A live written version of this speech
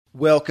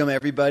Welcome,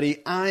 everybody.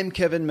 I'm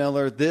Kevin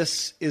Miller.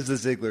 This is The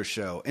Ziglar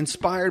Show,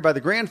 inspired by the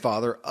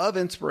grandfather of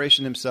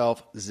inspiration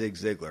himself, Zig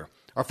Ziglar.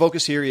 Our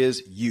focus here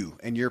is you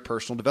and your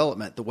personal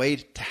development. The way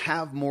to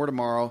have more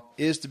tomorrow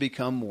is to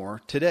become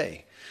more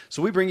today.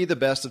 So we bring you the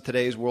best of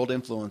today's world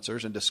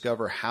influencers and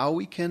discover how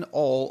we can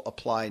all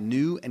apply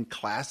new and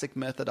classic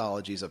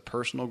methodologies of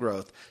personal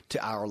growth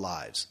to our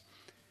lives.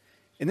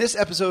 In this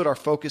episode, our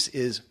focus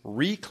is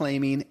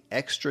reclaiming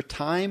extra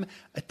time,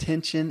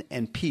 attention,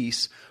 and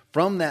peace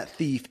from that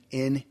thief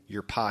in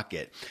your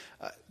pocket.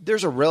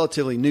 There's a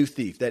relatively new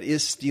thief that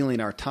is stealing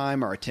our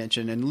time, our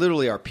attention, and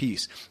literally our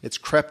peace. It's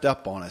crept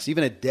up on us.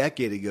 Even a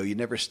decade ago, you'd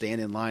never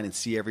stand in line and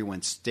see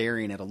everyone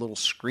staring at a little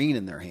screen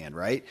in their hand,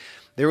 right?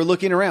 They were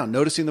looking around,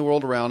 noticing the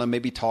world around them,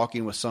 maybe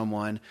talking with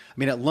someone. I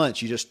mean, at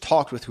lunch, you just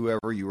talked with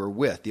whoever you were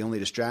with. The only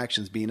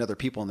distractions being other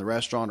people in the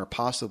restaurant or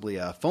possibly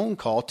a phone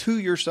call to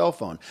your cell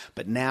phone.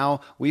 But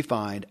now we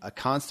find a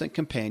constant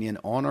companion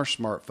on our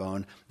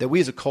smartphone that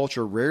we as a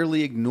culture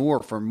rarely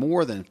ignore for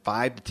more than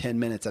 5 to 10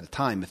 minutes at a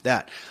time, if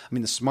that. I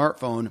mean, the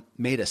smartphone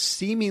made a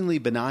seemingly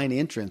benign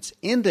entrance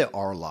into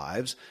our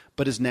lives,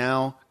 but is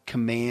now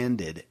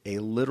commanded a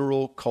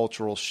literal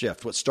cultural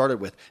shift. What started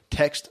with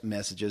text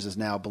messages is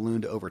now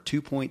ballooned to over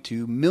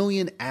 2.2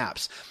 million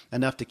apps,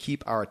 enough to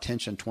keep our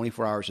attention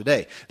 24 hours a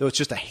day. Though it's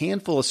just a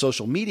handful of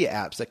social media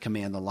apps that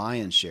command the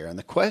lion's share. And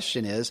the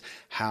question is,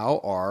 how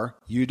are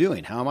you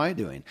doing? How am I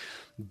doing?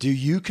 Do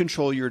you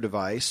control your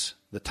device,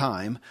 the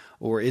time,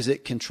 or is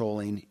it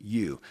controlling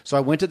you? So I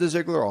went to the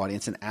Ziglar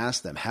audience and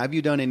asked them, have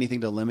you done anything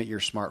to limit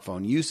your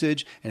smartphone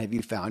usage? And have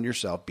you found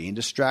yourself being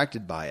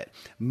distracted by it?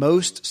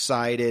 Most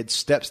cited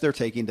steps they're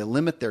taking to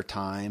limit their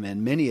time,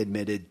 and many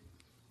admitted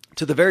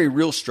to the very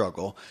real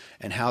struggle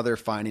and how they're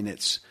finding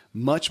it's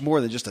much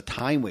more than just a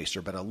time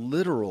waster, but a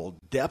literal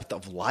depth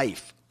of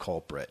life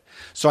culprit.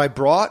 So I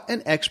brought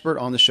an expert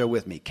on the show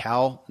with me,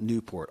 Cal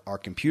Newport, our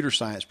computer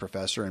science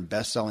professor and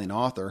best-selling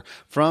author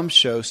from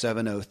Show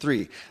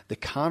 703. The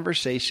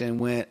conversation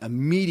went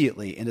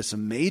immediately into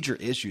some major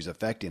issues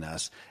affecting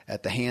us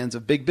at the hands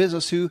of big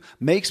business who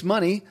makes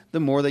money the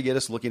more they get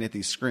us looking at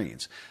these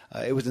screens.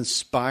 It was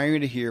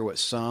inspiring to hear what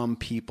some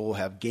people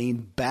have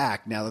gained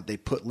back now that they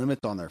put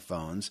limits on their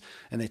phones,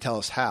 and they tell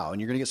us how. And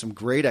you're going to get some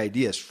great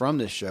ideas from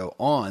this show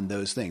on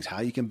those things,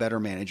 how you can better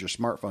manage your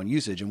smartphone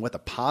usage and what the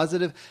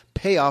positive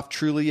payoff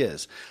truly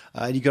is.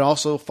 And you can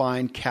also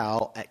find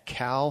Cal at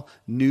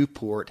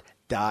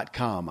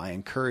calnewport.com. I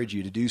encourage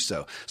you to do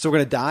so. So we're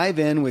going to dive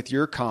in with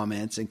your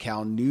comments and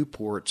Cal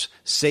Newport's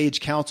sage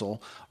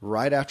counsel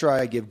right after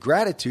I give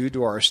gratitude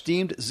to our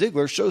esteemed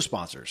Ziglar show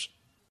sponsors.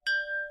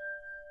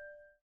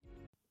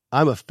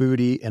 I'm a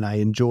foodie and I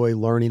enjoy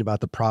learning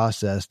about the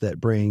process that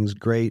brings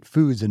great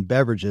foods and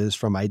beverages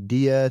from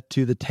idea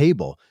to the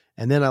table.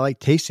 And then I like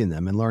tasting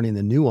them and learning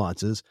the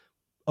nuances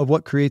of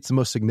what creates the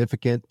most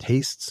significant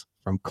tastes,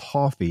 from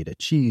coffee to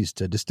cheese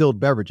to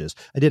distilled beverages.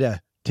 I did a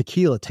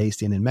tequila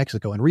tasting in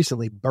Mexico, and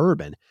recently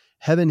bourbon.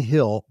 Heaven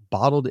Hill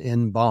Bottled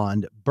in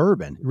Bond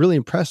Bourbon really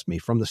impressed me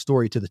from the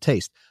story to the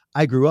taste.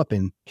 I grew up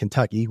in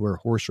Kentucky where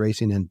horse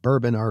racing and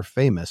bourbon are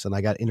famous, and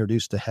I got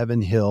introduced to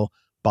Heaven Hill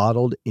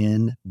Bottled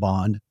in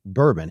Bond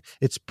Bourbon.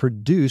 It's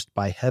produced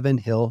by Heaven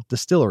Hill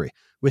Distillery,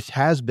 which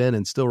has been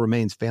and still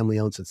remains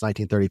family-owned since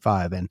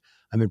 1935. And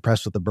I'm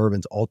impressed with the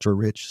bourbon's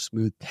ultra-rich,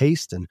 smooth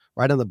taste. And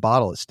right on the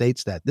bottle, it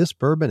states that this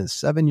bourbon is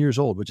 7 years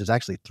old, which is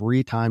actually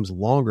 3 times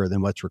longer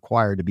than what's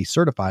required to be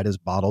certified as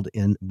bottled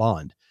in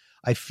bond.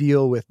 I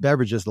feel with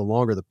beverages, the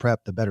longer the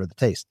prep, the better the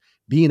taste.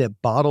 Being a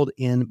bottled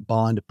in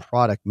bond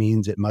product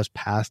means it must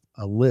pass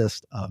a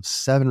list of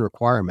 7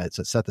 requirements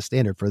that set the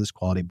standard for this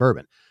quality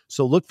bourbon.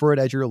 So look for it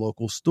at your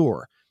local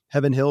store.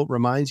 Heaven Hill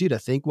reminds you to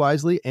think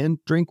wisely and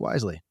drink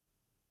wisely.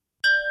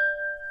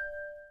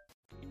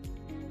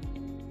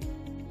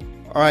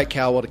 All right,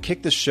 Cal. Well, to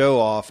kick the show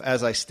off,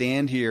 as I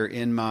stand here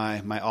in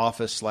my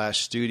office /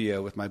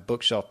 studio with my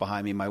bookshelf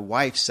behind me, my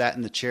wife sat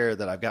in the chair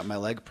that I've got my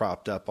leg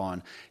propped up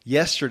on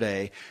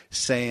yesterday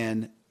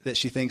saying that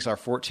she thinks our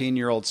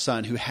 14-year-old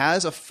son, who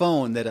has a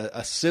phone that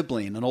a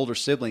sibling, an older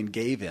sibling,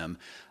 gave him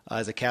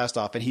as a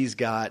cast-off, and he's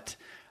got...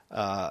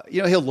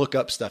 he'll look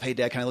up stuff. Hey,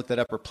 Dad, can I look that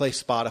up? Or play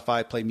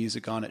Spotify, play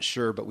music on it?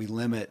 Sure, but we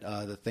limit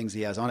the things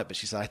he has on it. But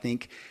she said, I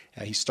think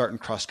he's starting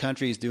cross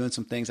country. He's doing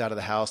some things out of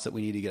the house that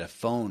we need to get a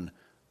phone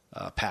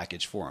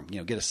package for him.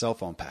 Get a cell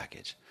phone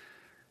package.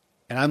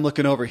 And I'm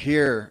looking over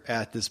here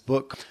at this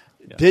book,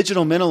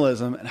 Digital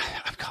Minimalism, and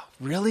I'm going,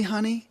 really,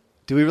 honey?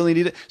 Do we really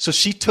need it? So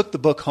she took the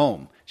book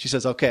home. She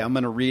says, okay, I'm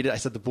going to read it. I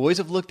said, the boys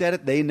have looked at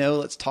it. They know.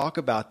 Let's talk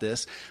about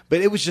this.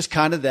 But it was just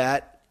kind of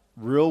that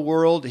real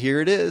world.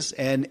 Here it is.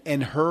 And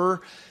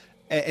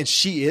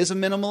she is a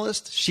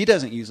minimalist. She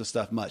doesn't use the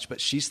stuff much, but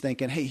she's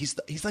thinking, hey,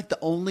 he's like the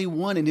only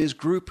one in his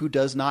group who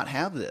does not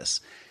have this.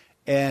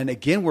 And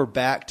again, we're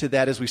back to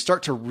that as we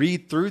start to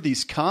read through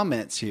these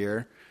comments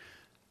here,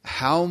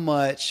 how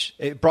much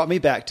it brought me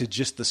back to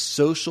just the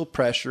social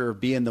pressure of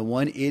being the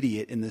one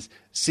idiot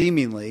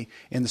seemingly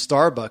in the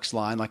Starbucks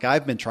line, like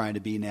I've been trying to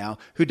be now,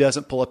 who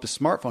doesn't pull up his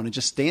smartphone and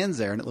just stands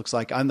there. And it looks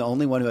like I'm the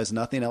only one who has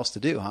nothing else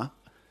to do, huh?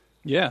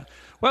 Yeah.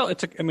 Well,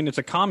 it's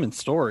a common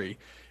story.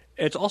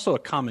 it's also a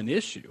common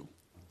issue.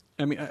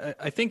 I mean,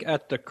 I think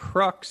at the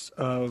crux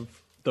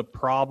of the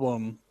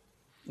problem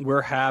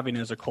we're having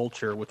as a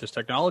culture with this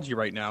technology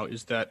right now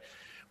is that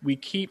we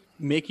keep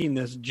making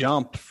this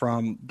jump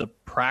from the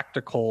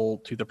practical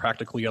to the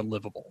practically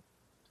unlivable.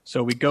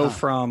 So we go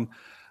from,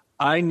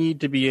 I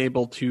need to be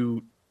able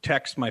to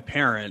text my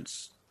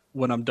parents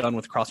when I'm done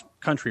with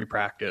cross-country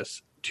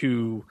practice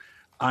to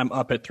I'm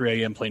up at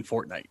 3 a.m. playing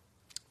Fortnite.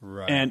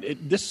 Right. And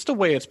this is the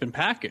way it's been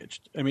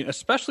packaged. I mean,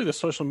 especially the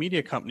social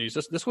media companies,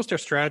 this was their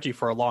strategy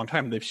for a long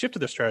time. They've shifted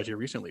their strategy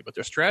recently, but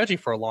their strategy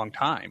for a long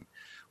time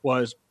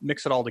was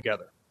mix it all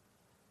together.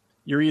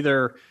 You're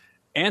either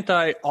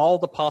anti all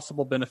the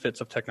possible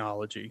benefits of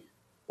technology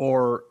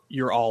or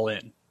you're all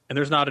in. And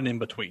there's not an in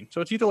between.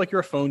 So it's either like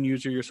you're a phone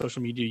user, you're a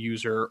social media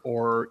user,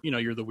 or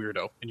you're the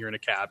weirdo and you're in a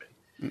cabin.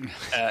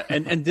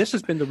 And this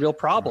has been the real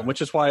problem,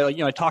 which is why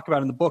I talk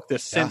about in the book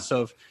this sense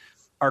of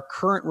our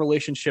current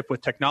relationship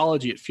with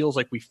technology. It feels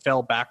like we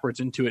fell backwards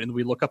into it, and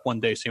we look up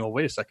one day saying, "Well,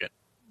 wait a second,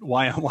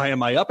 why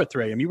am I up at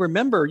 3 a.m.?" You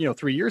remember,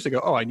 3 years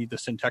ago, I need to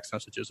send text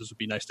messages. This would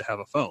be nice to have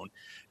a phone.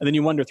 And then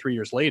you wonder 3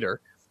 years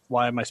later,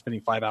 why am I spending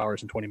 5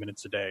 hours and 20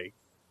 minutes a day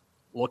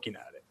looking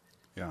at it?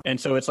 Yeah.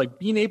 And so it's like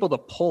being able to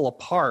pull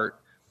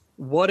apart,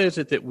 what is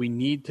it that we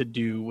need to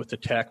do with the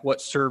tech? What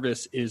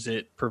service is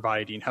it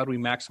providing? How do we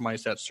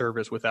maximize that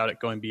service without it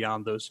going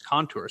beyond those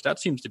contours? That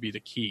seems to be the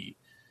key.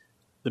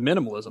 The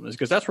minimalism is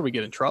because that's where we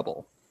get in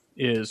trouble,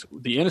 is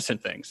the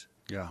innocent things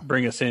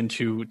bring us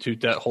into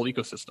that whole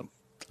ecosystem.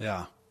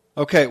 Yeah.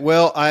 Okay.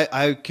 Well,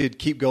 I could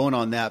keep going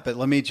on that, but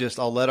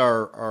I'll let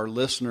our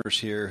listeners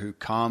here who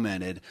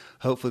commented,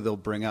 hopefully they'll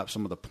bring up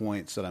some of the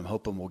points that I'm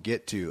hoping we'll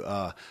get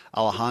to.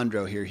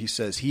 Alejandro here, he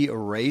says he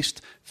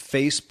erased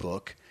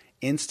Facebook,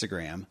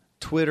 Instagram,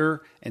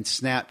 Twitter, and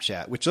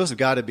Snapchat, which those have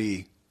got to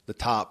be the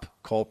top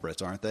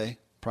culprits, aren't they,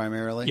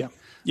 primarily? Yeah.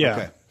 Yeah.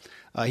 Okay.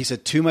 He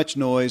said, too much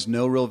noise,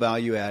 no real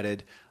value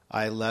added.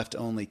 I left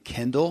only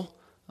Kindle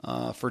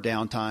for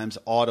downtimes,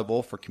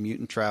 Audible for commute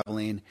and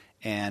traveling,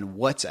 and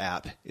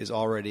WhatsApp is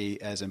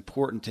already as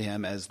important to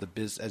him as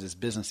as his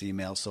business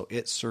email, so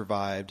it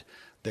survived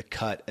the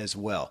cut as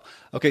well.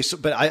 Okay, so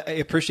but I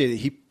appreciate it.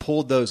 He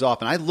pulled those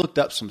off, and I looked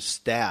up some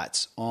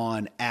stats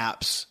on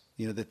apps,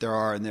 that there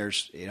are, and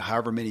there's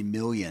however many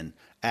million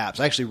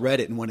apps. I actually read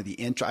it in one of the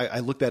intro.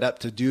 I looked that up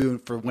to do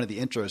for one of the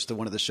intros to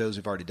one of the shows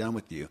we've already done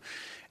with you.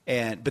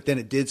 But then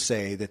it did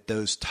say that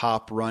those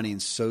top running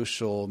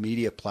social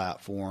media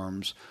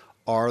platforms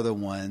are the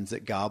ones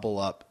that gobble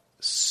up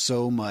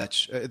so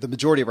much, the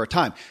majority of our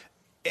time.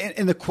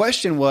 And the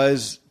question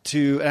was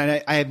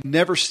and I have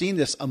never seen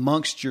this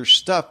amongst your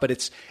stuff, but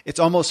it's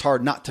almost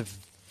hard not to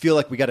feel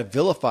like we got to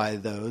vilify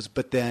those.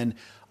 But then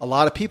a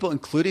lot of people,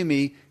 including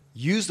me,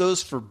 use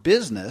those for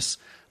business.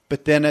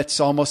 But then it's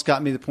almost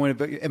got me to the point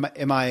of,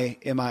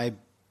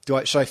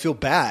 should I feel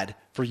bad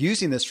for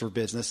using this for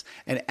business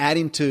and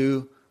adding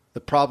to the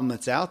problem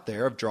that's out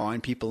there of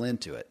drawing people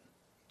into it?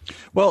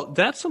 Well,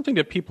 that's something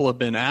that people have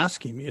been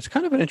asking me. It's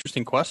kind of an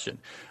interesting question.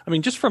 I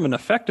mean, just from an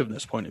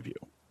effectiveness point of view,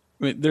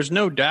 there's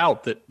no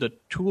doubt that the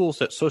tools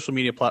that social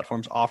media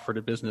platforms offer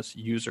to business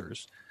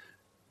users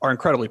are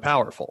incredibly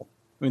powerful.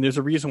 There's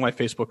a reason why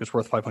Facebook is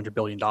worth $500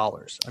 billion.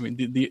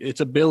 Its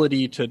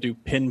ability to do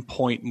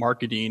pinpoint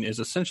marketing is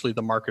essentially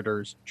the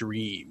marketer's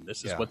dream.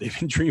 This is what they've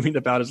been dreaming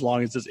about as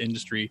long as this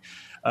industry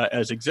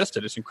has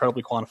existed. It's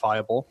incredibly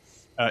quantifiable.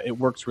 It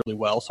works really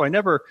well. So I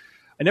never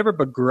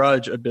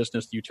begrudge a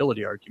business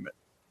utility argument.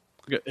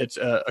 It's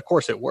of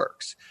course it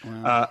works.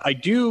 Wow. I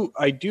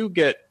do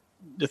get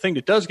the thing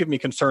that does give me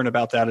concern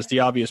about that is the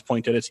obvious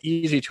point that it's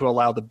easy to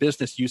allow the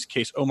business use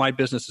case. Oh, my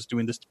business is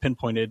doing this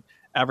pinpointed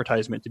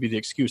advertisement to be the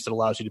excuse that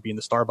allows you to be in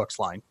the Starbucks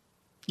line,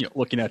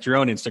 looking at your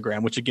own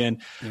Instagram, which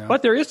again,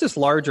 but there is this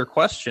larger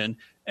question,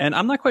 and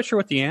I'm not quite sure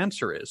what the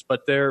answer is,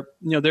 but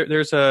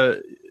there's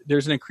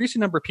an increasing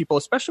number of people,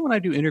 especially when I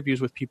do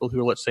interviews with people who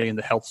are, let's say, in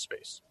the health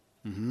space.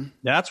 Mm-hmm.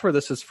 That's where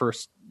this is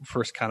first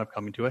kind of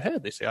coming to a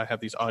head. They say, I have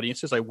these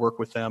audiences, I work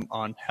with them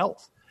on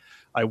health.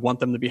 I want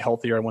them to be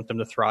healthier. I want them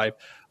to thrive.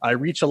 I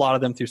reach a lot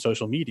of them through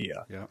social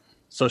media. Yeah.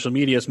 Social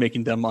media is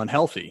making them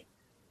unhealthy.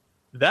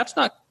 That's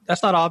not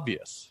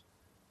obvious.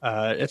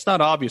 It's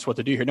not obvious what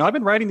to do here. Now, I've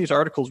been writing these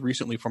articles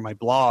recently for my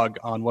blog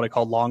on what I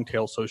call long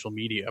tail social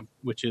media,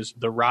 which is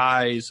the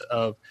rise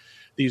of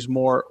these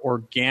more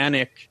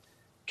organic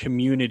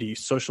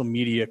communities, social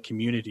media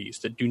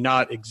communities that do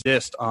not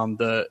exist on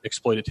the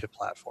exploitative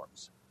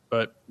platforms,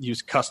 but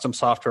use custom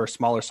software,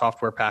 smaller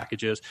software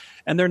packages,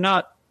 and they're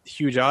not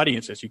huge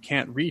audiences. You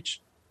can't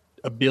reach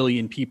 1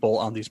 billion people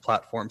on these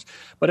platforms.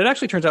 But it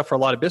actually turns out for a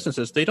lot of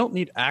businesses, they don't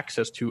need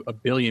access to 1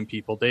 billion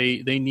people.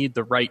 They need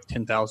the right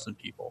 10,000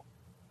 people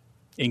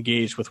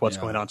engaged with what's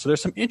going on. So there's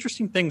some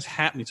interesting things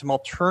happening, some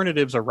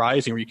alternatives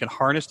arising where you can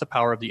harness the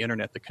power of the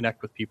internet to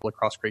connect with people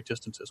across great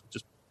distances, which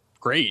is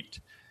great.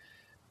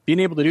 Being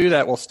able to do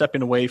that while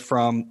stepping away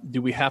from,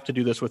 do we have to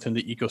do this within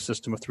the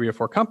ecosystem of 3 or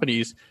 4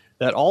 companies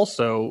that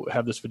also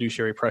have this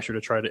fiduciary pressure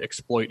to try to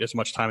exploit as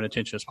much time and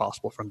attention as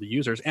possible from the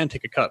users and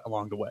take a cut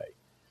along the way?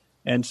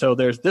 And so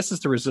this is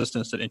the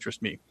resistance that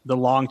interests me, the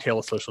long tail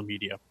of social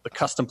media, the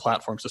custom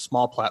platforms, the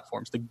small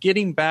platforms, the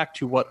getting back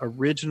to what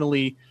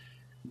originally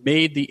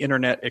made the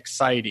internet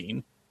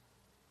exciting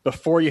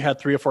before you had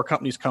 3 or 4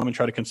 companies come and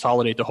try to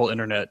consolidate the whole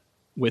internet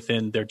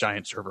within their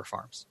giant server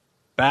farms.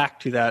 Back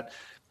to that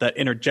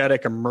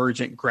energetic,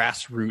 emergent,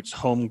 grassroots,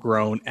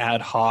 homegrown,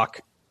 ad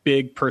hoc,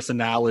 big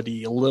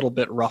personality, a little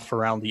bit rough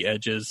around the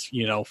edges,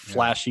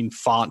 flashing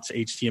fonts,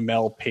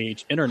 HTML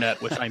page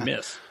internet, which I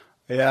miss.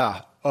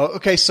 Yeah.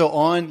 Okay.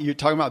 So you're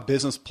talking about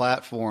business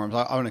platforms.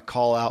 I want to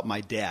call out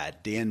my dad,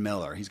 Dan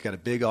Miller. He's got a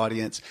big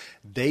audience.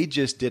 They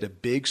just did a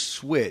big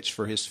switch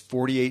for his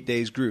 48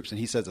 days groups. And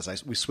he says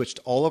this, we switched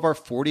all of our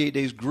 48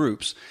 days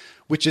groups,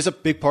 which is a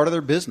big part of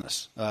their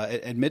business,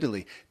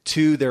 admittedly,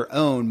 to their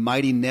own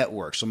Mighty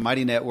Networks. So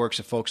Mighty Networks,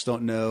 if folks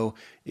don't know,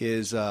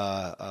 is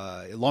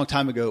a long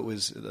time ago, it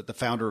was the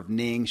founder of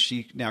Ning.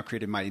 She now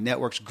created Mighty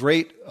Networks.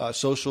 Great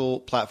social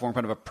platform,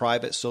 kind of a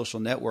private social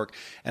network.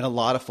 And a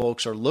lot of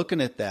folks are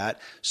looking at that.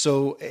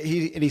 So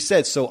he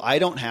said, so I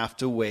don't have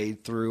to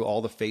wade through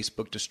all the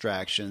Facebook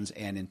distractions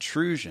and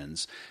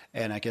intrusions.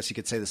 And I guess you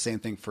could say the same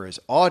thing for his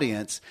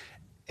audience.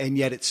 And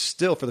yet it's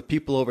still, for the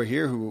people over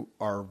here who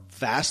are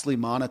vastly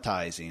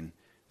monetizing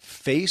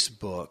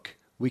Facebook,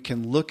 we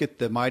can look at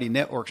the Mighty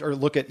Networks or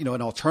look at, an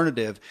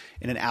alternative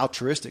in an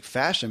altruistic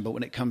fashion. But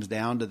when it comes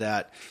down to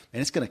that,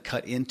 and it's going to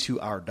cut into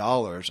our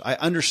dollars, I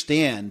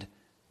understand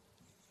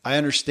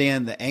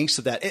the angst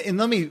of that. And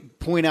let me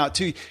point out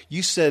too,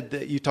 you said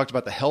that you talked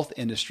about the health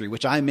industry,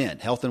 which I'm in,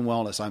 health and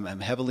wellness.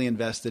 I'm heavily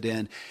invested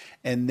in.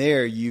 And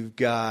there you've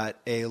got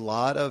a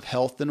lot of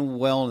health and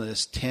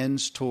wellness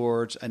tends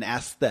towards an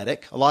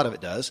aesthetic. A lot of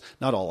it does,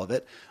 not all of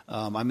it.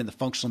 I'm in the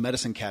functional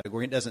medicine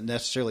category. It doesn't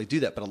necessarily do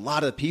that. But a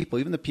lot of the people,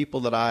 even the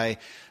people that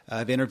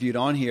I've interviewed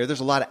on here,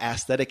 there's a lot of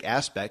aesthetic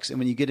aspects. And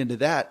when you get into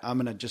that, I'm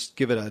going to just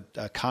give it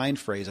a kind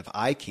phrase of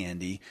eye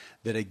candy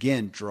that,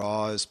 again,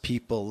 draws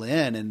people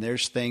in. And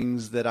there's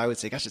things that I would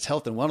say, gosh, it's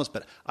health and wellness,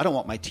 but I don't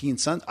want my teen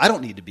sons. I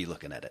don't need to be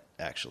looking at it,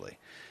 actually.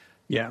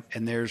 Yeah.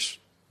 And there's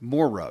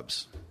more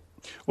rubs.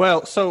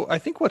 Well, so I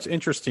think what's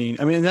interesting,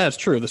 that's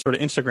true. The sort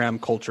of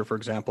Instagram culture, for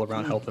example,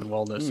 around health and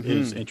wellness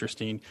is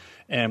interesting.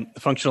 And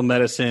functional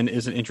medicine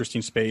is an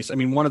interesting space.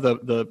 One of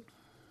the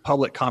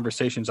public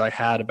conversations I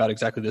had about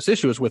exactly this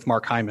issue is with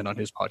Mark Hyman on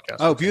his podcast.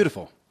 Oh,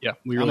 beautiful. Yeah,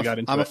 we really got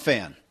into it. I'm a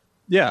fan.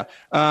 Yeah.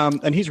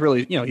 And he's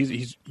really,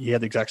 he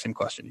had the exact same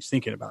question. He's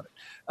thinking about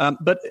it.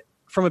 But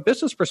from a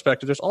business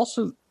perspective, there's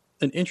also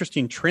an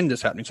interesting trend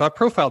that's happening. So I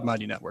profiled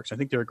Mighty Networks. I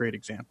think they're a great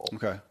example.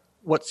 Okay.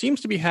 What seems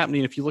to be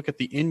happening, if you look at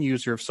the end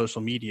user of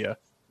social media,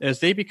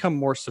 as they become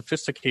more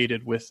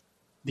sophisticated with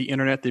the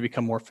internet, they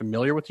become more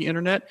familiar with the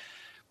internet,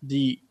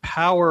 the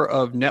power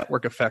of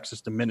network effects is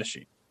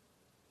diminishing.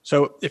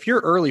 So if you're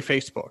early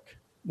Facebook,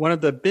 one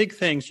of the big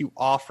things you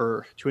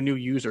offer to a new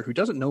user who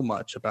doesn't know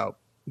much about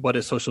what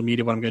is social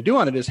media, what I'm going to do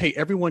on it is, hey,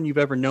 everyone you've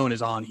ever known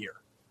is on here.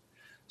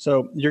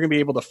 So you're going to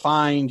be able to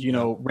find,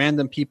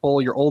 random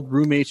people, your old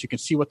roommates. You can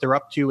see what they're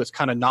up to. It's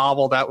kind of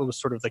novel. That was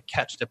sort of the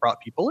catch that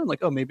brought people in. Like,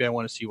 oh, maybe I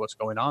want to see what's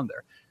going on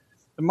there.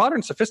 The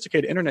modern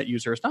sophisticated internet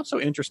user is not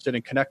so interested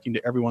in connecting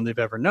to everyone they've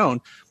ever known.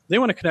 They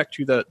want to connect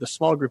to the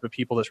small group of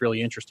people that's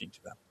really interesting to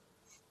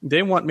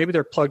them. Maybe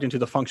they're plugged into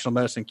the functional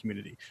medicine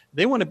community.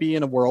 They want to be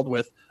in a world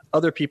with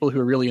other people who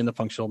are really into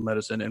functional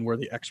medicine and where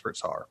the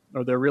experts are,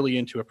 or they're really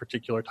into a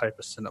particular type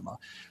of cinema.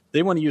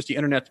 They want to use the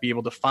internet to be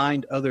able to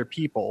find other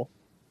people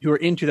who are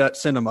into that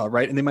cinema,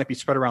 right? And they might be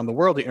spread around the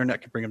world. The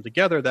internet can bring them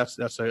together. That's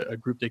a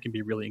group they can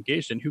be really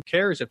engaged in. Who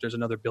cares if there's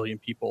another billion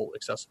people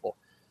accessible?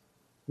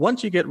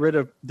 Once you get rid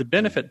of the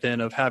benefit then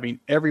of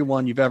having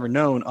everyone you've ever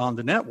known on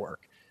the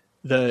network,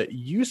 the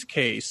use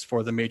case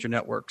for the major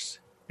networks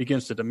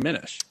begins to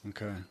diminish.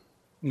 Okay.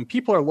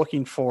 People are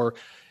looking for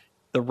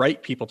the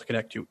right people to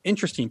connect to,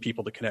 interesting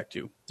people to connect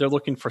to. They're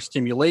looking for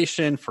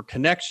stimulation, for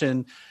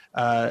connection.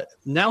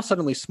 Now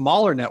suddenly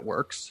smaller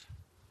networks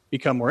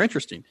become more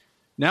interesting.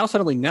 Now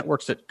suddenly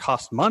networks that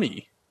cost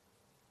money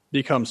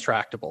becomes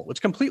tractable,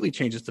 which completely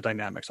changes the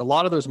dynamics. A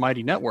lot of those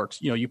mighty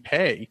networks, you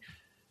pay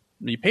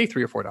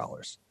 $3 or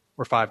 $4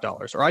 or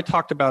 $5. Or I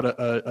talked about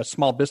a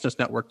small business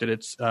network that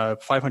it's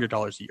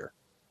 $500 a year.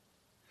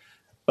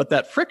 But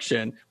that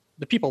friction,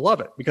 the people love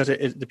it because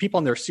the people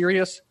on there are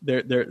serious.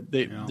 They're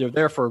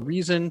there for a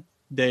reason.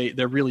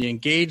 They're really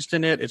engaged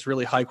in it. It's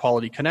really high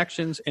quality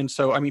connections. And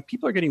so,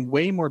 people are getting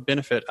way more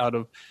benefit out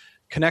of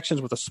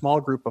connections with a small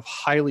group of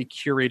highly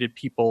curated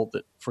people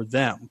for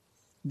them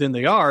than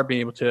they are being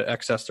able to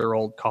access their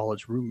old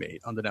college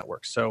roommate on the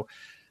network. So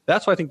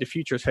that's why I think the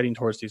future is heading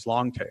towards these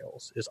long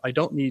tails is I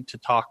don't need to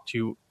talk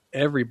to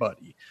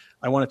everybody.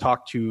 I want to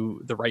talk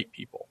to the right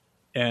people.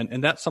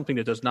 And that's something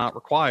that does not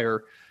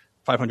require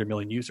 500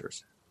 million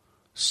users.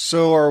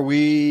 So are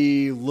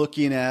we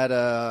looking at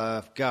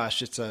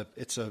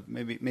it's a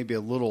maybe a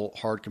little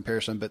hard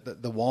comparison, but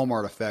the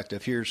Walmart effect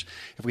if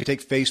we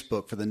take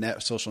Facebook for the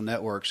social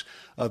networks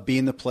of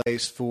being the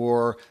place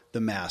for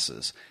the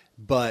masses,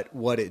 But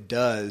what it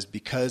does,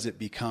 because it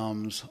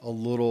becomes a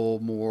little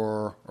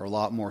more or a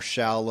lot more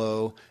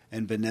shallow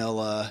and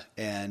vanilla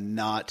and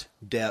not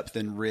depth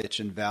and rich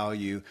and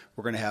value,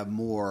 we're going to have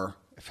more,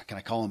 can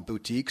I call them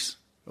boutiques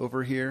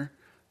over here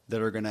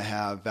that are going to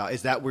have value?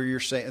 Is that where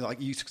you're saying,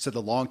 like you said,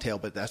 the long tail,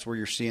 but that's where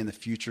you're seeing the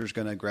future is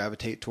going to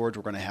gravitate towards?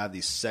 We're going to have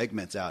these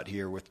segments out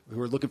here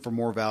who are looking for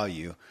more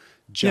value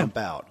jump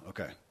out.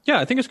 Okay. Yeah,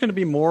 I think it's going to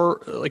be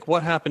more like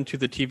what happened to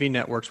the TV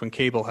networks when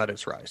cable had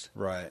its rise.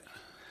 Right.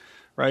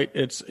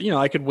 It's,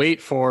 I could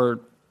wait for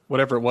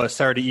whatever it was,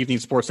 Saturday evening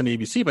sports on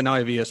ABC, but now I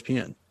have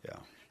ESPN. Yeah.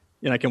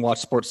 And I can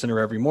watch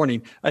SportsCenter every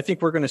morning. I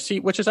think we're going to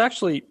see, which is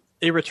actually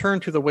a return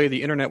to the way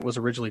the internet was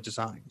originally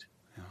designed,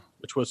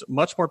 which was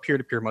much more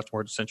peer-to-peer, much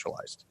more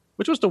decentralized,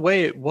 which was the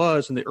way it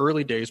was in the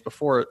early days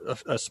before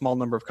a small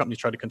number of companies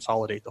tried to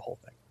consolidate the whole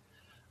thing.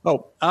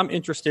 Oh, I'm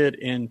interested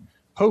in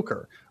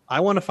poker. I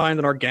want to find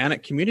an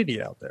organic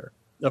community out there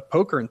of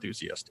poker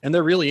enthusiasts, and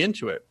they're really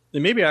into it.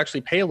 And maybe I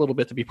actually pay a little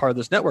bit to be part of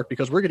this network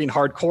because we're getting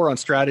hardcore on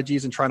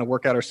strategies and trying to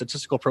work out our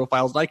statistical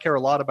profiles. And I care a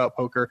lot about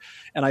poker,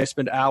 and I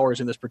spend hours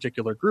in this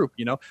particular group.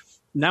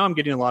 Now I'm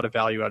getting a lot of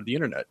value out of the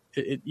internet.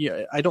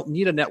 I don't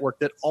need a network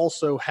that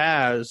also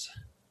has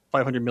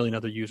 500 million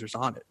other users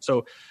on it.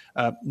 So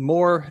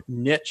more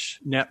niche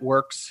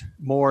networks,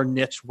 more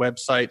niche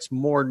websites,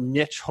 more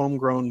niche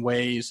homegrown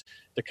ways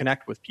to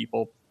connect with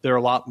people. They're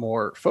a lot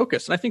more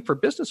focused. And I think for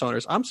business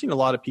owners, I'm seeing a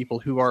lot of people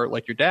who are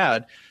like your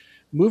dad,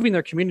 moving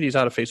their communities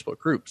out of Facebook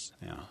groups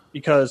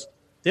because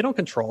they don't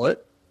control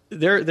it.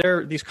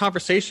 These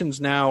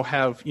conversations now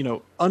have,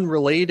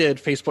 unrelated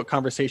Facebook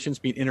conversations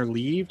being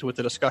interleaved with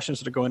the discussions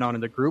that are going on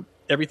in the group.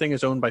 Everything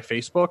is owned by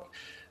Facebook.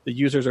 The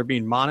users are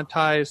being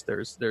monetized.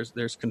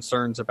 There's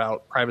concerns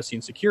about privacy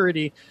and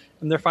security,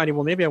 and they're finding,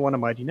 well, maybe I want a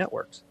Mighty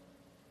Networks.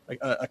 Like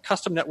a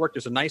custom network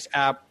is a nice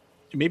app.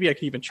 Maybe I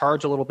can even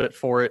charge a little bit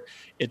for it.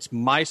 It's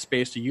my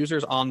space. The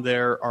users on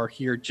there are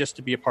here just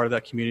to be a part of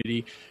that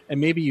community.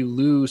 And maybe you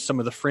lose some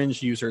of the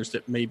fringe users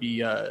that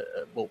maybe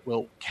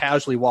will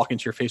casually walk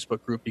into your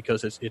Facebook group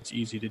because it's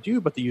easy to do,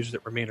 but the users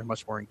that remain are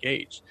much more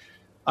engaged.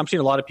 I'm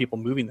seeing a lot of people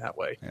moving that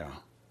way. Yeah.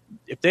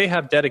 If they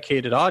have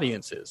dedicated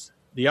audiences,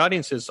 the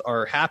audiences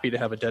are happy to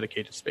have a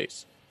dedicated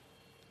space.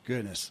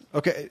 Goodness.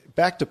 Okay,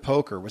 back to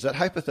poker. Was that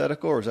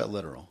hypothetical or was that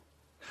literal?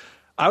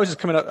 I was just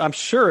coming up. I'm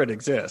sure it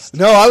exists.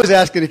 No, I was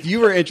asking if you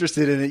were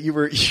interested in it.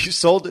 You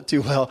sold it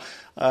too well.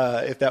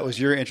 If that was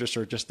your interest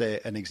or just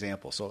an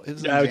example. So it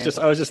was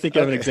I was just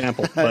thinking of an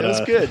example. But, that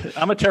was good.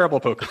 I'm a terrible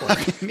poker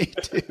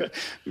player.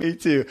 Me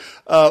too.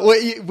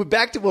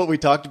 Back to what we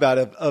talked about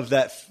of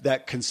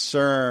that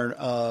concern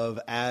of,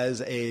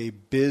 as a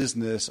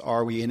business,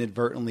 are we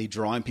inadvertently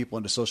drawing people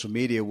into social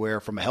media where,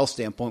 from a health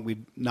standpoint,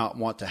 we not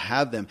want to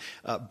have them?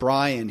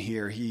 Brian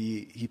here,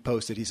 he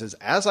posted. He says,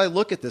 as I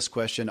look at this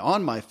question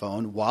on my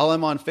phone while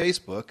I'm on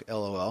Facebook,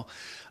 LOL.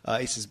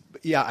 He says,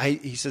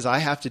 he says, I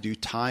have to do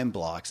time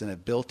blocks and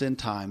have built-in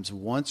times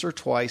once or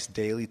twice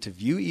daily to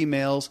view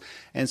emails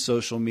and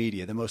social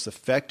media. The most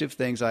effective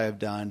things I have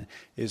done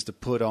is to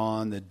put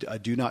on the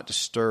do not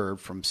disturb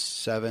from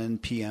 7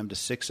 p.m. to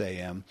 6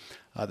 a.m.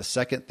 The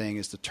second thing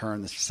is to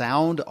turn the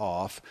sound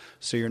off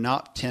so you're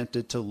not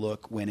tempted to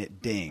look when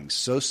it dings.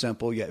 So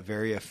simple, yet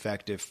very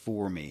effective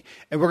for me.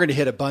 And we're going to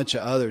hit a bunch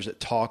of others that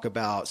talk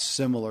about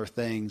similar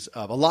things,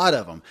 a lot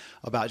of them,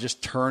 about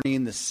just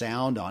turning the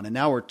sound on. And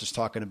now we're just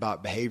talking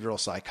about behavioral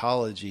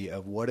psychology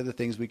of what are the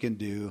things we can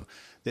do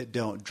that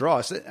don't draw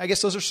us. I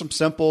guess those are some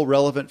simple,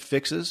 relevant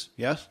fixes.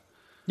 Yes?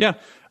 Yeah.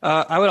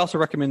 I would also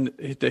recommend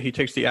that he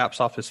takes the apps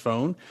off his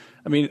phone.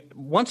 I mean,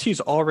 once he's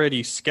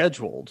already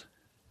scheduled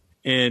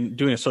in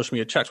doing a social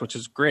media checks, which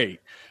is great,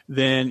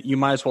 then you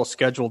might as well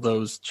schedule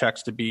those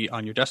checks to be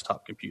on your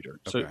desktop computer.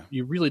 So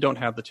you really don't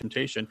have the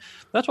temptation.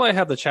 That's why I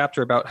have the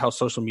chapter about how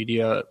social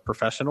media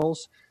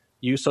professionals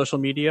use social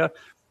media.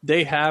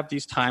 They have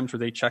these times where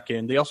they check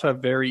in. They also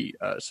have very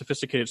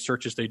sophisticated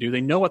searches they do.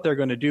 They know what they're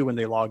going to do when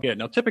they log in.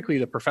 Now, typically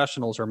the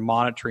professionals are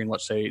monitoring,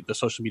 let's say, the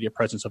social media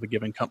presence of a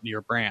given company or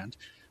brand,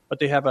 but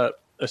they have a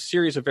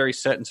series of very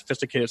set and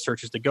sophisticated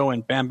searches that go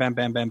in, bam, bam,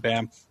 bam, bam,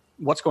 bam.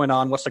 What's going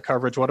on? What's the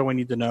coverage? What do I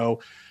need to know?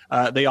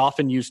 They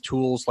often use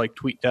tools like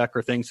TweetDeck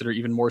or things that are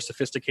even more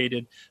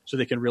sophisticated so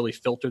they can really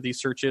filter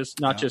these searches,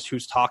 not just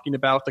who's talking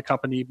about the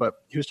company, but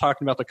who's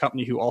talking about the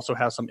company who also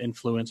has some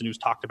influence and who's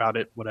talked about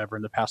it, whatever,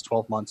 in the past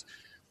 12 months.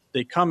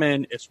 They come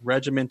in, it's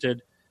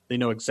regimented. They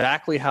know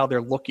exactly how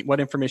they're looking, what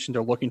information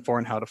they're looking for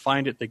and how to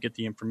find it. They get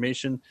the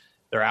information,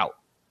 they're out.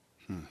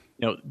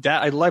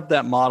 I love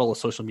that model of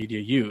social media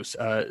use.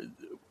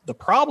 The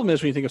problem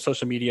is when you think of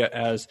social media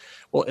as,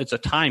 well, it's a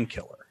time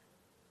killer.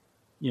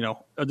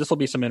 This will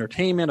be some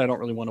entertainment. I don't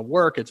really want to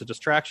work. It's a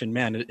distraction.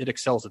 Man, it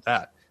excels at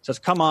that. It says,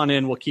 come on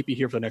in. We'll keep you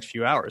here for the next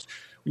few hours.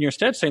 When you're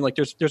instead saying, like,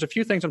 there's a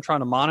few things I'm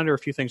trying to monitor, a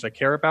few things I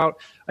care about.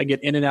 I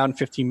get in and out in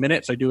 15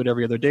 minutes. I do it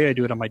every other day. I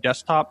do it on my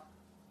desktop.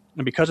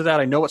 And because of that,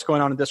 I know what's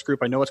going on in this group.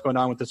 I know what's going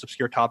on with this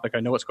obscure topic.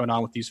 I know what's going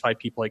on with these 5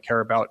 people I care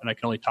about, and I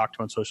can only talk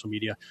to on social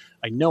media.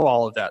 I know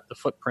all of that. The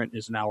footprint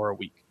is an hour a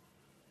week.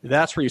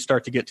 That's where you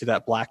start to get to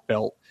that black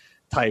belt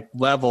type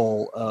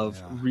level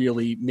of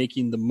really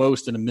making the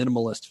most in a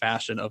minimalist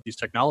fashion of these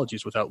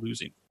technologies without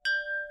losing.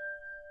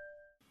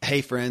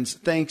 Hey friends,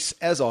 thanks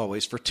as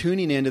always for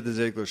tuning into The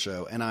Ziglar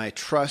Show, and I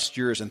trust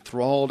you're as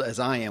enthralled as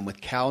I am with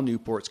Cal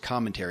Newport's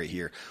commentary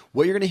here.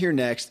 What you're going to hear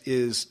next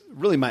is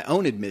really my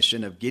own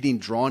admission of getting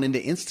drawn into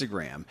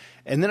Instagram.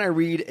 And then I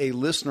read a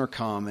listener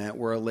comment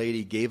where a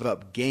lady gave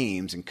up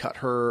games and cut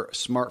her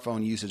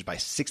smartphone usage by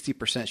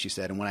 60%, she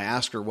said. And when I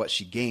ask her what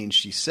she gained,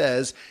 she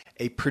says,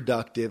 a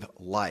productive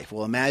life.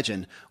 Well,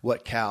 imagine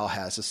what Cal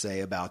has to say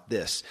about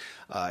this.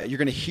 You're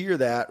going to hear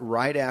that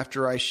right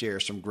after I share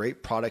some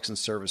great products and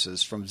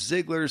services from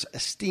Ziglar's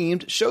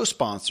esteemed show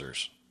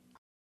sponsors.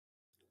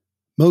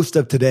 Most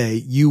of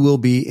today, you will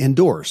be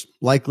indoors,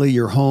 likely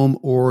your home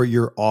or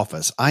your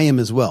office. I am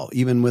as well.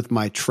 Even with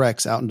my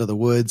treks out into the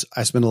woods,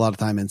 I spend a lot of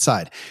time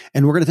inside.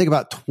 And we're going to take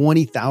about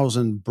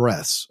 20,000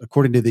 breaths.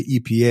 According to the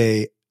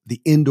EPA,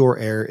 the indoor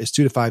air is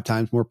 2 to 5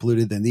 times more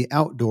polluted than the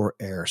outdoor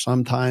air,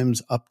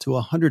 sometimes up to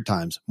 100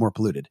 times more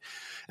polluted.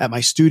 At my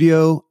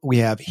studio, we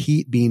have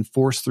heat being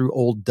forced through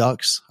old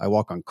ducts. I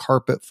walk on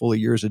carpet full of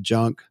years of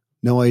junk.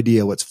 No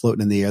idea what's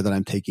floating in the air that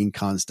I'm taking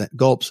constant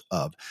gulps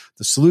of.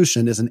 The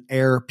solution is an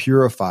air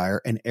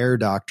purifier, and Air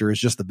Doctor is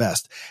just the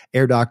best.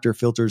 Air Doctor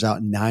filters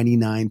out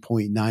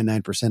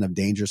 99.99% of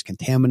dangerous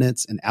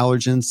contaminants and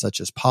allergens such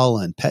as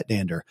pollen, pet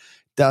dander,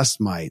 dust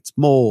mites,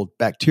 mold,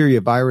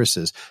 bacteria,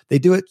 viruses. They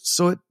do it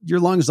so your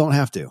lungs don't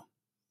have to.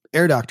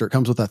 Air Doctor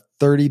comes with a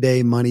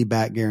 30-day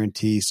money-back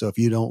guarantee, so if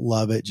you don't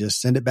love it, just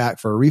send it back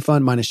for a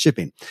refund minus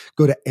shipping.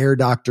 Go to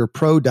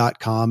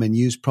airdoctorpro.com and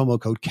use promo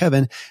code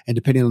Kevin, and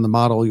depending on the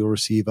model, you'll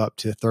receive up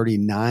to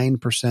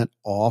 39%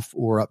 off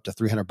or up to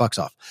 $300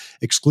 off.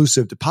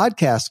 Exclusive to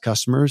podcast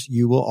customers,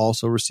 you will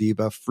also receive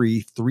a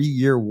free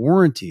 3-year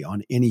warranty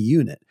on any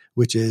unit,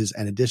 which is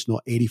an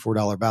additional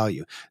 $84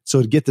 value.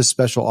 So to get this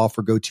special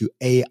offer, go to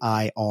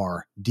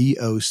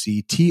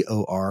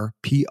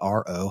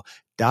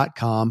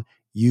airdoctorpro.com.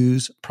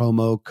 Use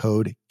promo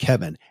code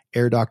Kevin.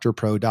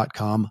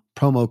 airdoctorpro.com,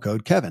 promo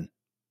code Kevin.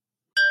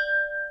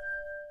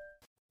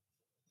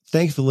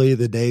 Thankfully,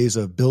 the days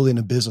of building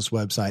a business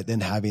website,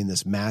 then having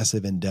this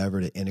massive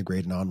endeavor to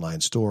integrate an online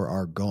store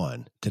are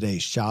gone. Today,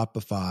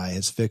 Shopify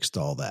has fixed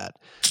all that.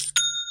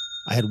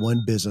 I had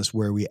one business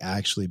where we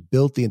actually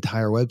built the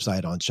entire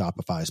website on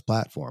Shopify's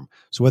platform.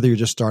 So whether you're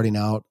just starting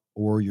out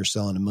or you're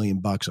selling $1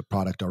 million of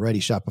product already,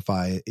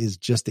 Shopify is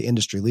just the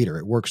industry leader.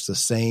 It works the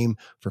same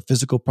for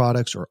physical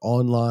products or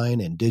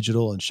online and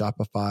digital, and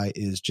Shopify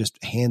is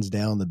just hands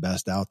down the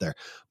best out there.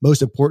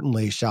 Most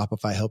importantly,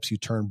 Shopify helps you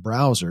turn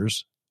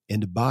browsers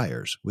into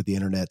buyers with the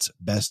internet's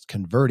best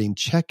converting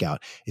checkout.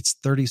 It's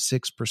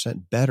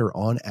 36% better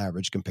on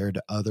average compared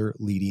to other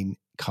leading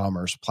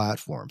commerce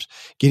platforms.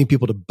 Getting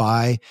people to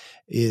buy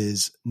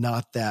is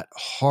not that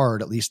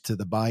hard, at least to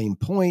the buying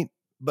point,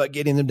 but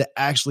getting them to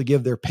actually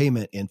give their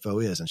payment info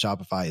is, and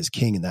Shopify is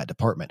king in that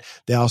department.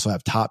 They also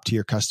have top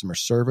tier customer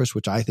service,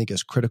 which I think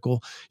is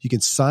critical. You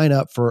can sign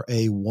up for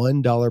a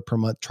 $1 per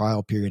month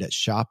trial period at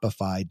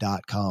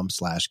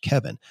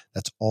shopify.com/Kevin.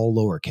 That's all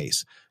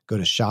lowercase. Go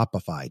to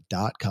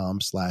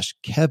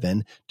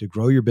shopify.com/Kevin to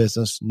grow your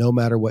business no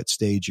matter what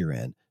stage you're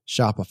in.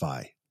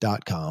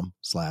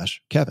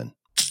 Shopify.com/Kevin.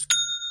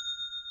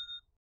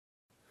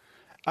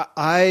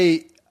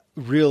 I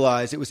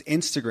realized it was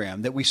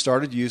Instagram that we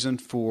started using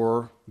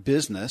for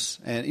business,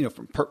 and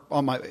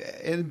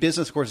and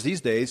business, of course,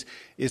 these days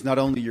is not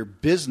only your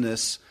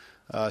business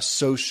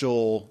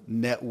social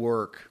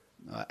network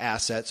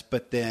assets,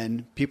 but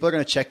then people are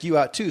going to check you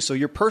out too. So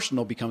your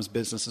personal becomes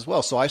business as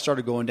well. So I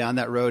started going down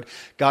that road,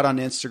 got on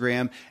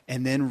Instagram,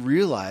 and then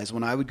realized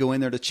when I would go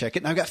in there to check it,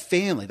 and I've got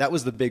family. That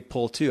was the big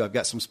pull too. I've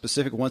got some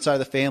specific one side of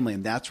the family,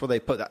 and that's where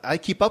they put, I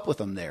keep up with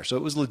them there. So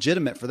it was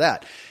legitimate for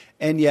that.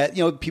 And yet,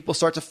 people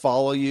start to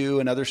follow you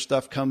and other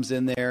stuff comes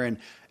in there. And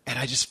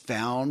I just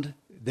found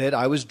that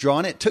I was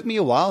drawn. It took me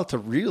a while to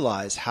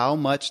realize how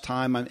much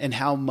time and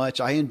how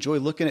much I enjoy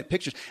looking at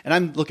pictures. And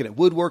I'm looking at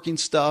woodworking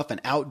stuff and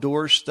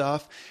outdoor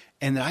stuff,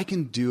 and that I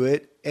can do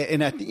it.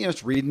 And I think,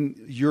 it's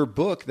reading your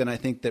book that I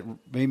think that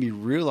made me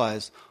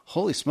realize,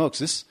 holy smokes,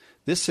 this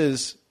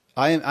is,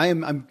 is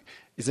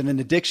it an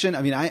addiction?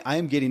 I mean, I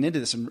am getting into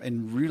this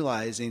and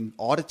realizing,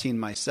 auditing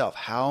myself,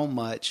 how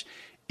much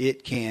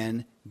it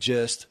can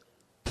just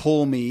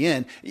pull me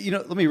in.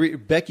 Let me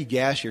read Becky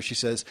Gash here. She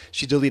says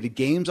she deleted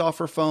games off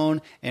her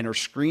phone and her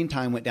screen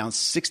time went down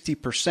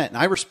 60%. And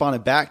I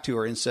responded back to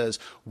her and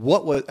asked,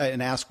 what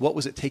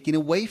was it taking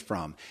away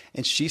from?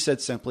 And she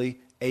said simply,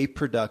 a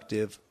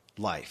productive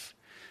life.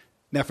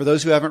 Now, for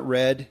those who haven't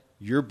read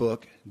your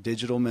book,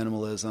 Digital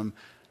Minimalism,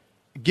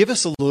 give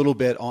us a little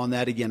bit on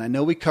that again. I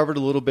know we covered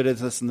a little bit of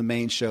this in the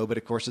main show, but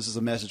of course, this is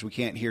a message we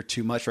can't hear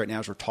too much right now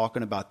as we're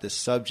talking about this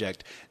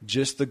subject.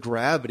 Just the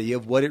gravity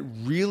of what it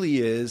really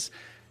is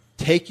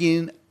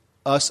taking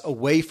us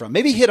away from.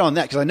 Maybe hit on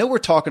that, because I know we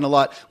talk a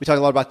lot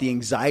about the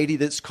anxiety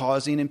that's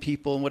causing in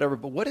people and whatever,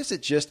 but what is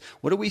it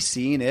what are we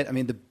seeing it? I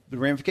mean, the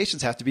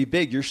ramifications have to be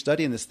big. You're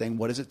studying this thing.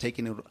 What is it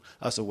taking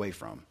us away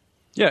from?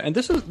 Yeah, and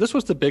this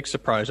was the big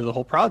surprise of the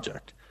whole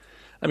project.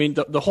 I mean,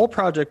 the whole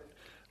project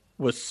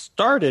was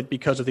started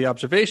because of the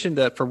observation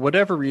that for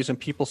whatever reason,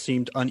 people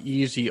seemed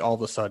uneasy all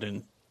of a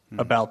sudden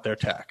about their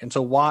tech. And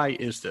so why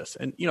is this?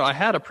 And, I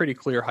had a pretty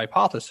clear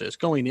hypothesis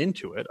going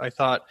into it. I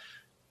thought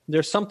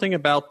there's something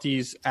about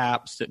these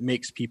apps that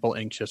makes people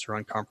anxious or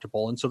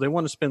uncomfortable. And so they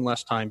want to spend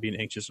less time being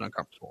anxious and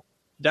uncomfortable.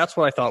 That's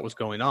what I thought was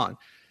going on.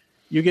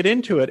 You get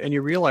into it and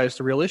you realize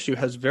the real issue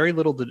has very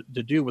little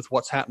to do with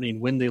what's happening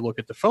when they look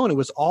at the phone. It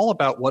was all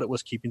about what it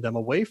was keeping them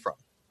away from.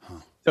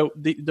 So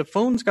the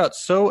phones got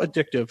so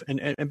addictive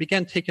and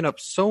began taking up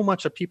so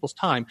much of people's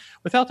time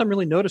without them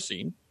really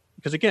noticing.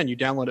 Because again, you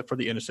download it for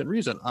the innocent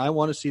reason. I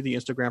want to see the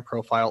Instagram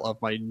profile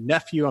of my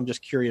nephew. I'm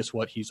just curious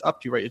what he's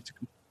up to, right? It's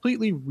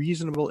completely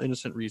reasonable,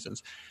 innocent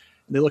reasons.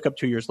 And they look up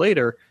 2 years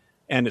later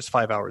and it's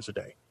 5 hours a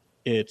day.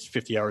 It's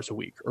 50 hours a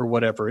week or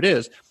whatever it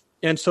is.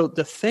 And so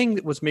the thing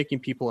that was making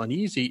people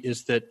uneasy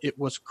is that it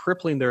was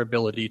crippling their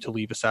ability to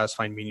lead a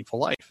satisfying, meaningful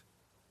life.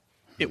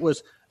 It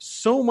was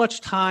so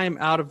much time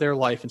out of their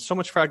life and so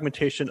much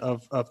fragmentation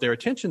of their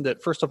attention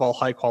that, first of all,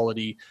 high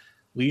quality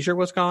leisure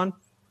was gone,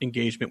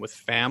 engagement with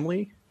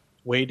family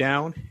way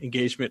down,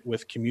 engagement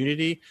with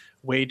community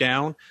way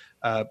down.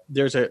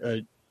 There's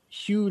a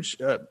huge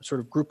sort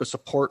of group of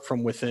support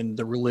from within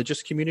the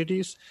religious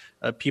communities.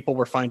 People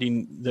were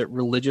finding that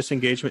religious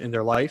engagement in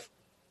their life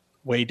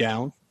way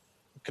down.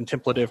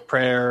 Contemplative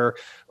prayer,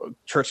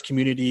 church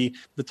community,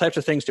 the types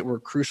of things that were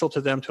crucial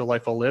to them to a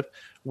life well lived,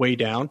 way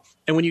down.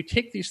 And when you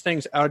take these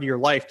things out of your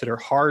life that are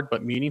hard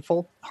but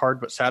meaningful, hard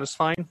but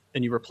satisfying,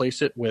 and you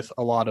replace it with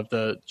a lot of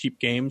the cheap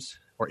games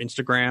or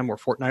Instagram or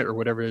Fortnite or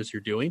whatever it is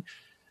you're doing,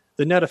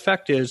 the net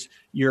effect is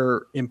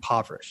you're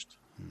impoverished.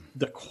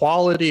 The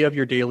quality of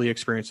your daily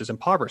experience is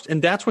impoverished. And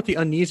that's what the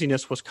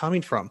uneasiness was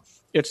coming from.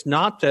 It's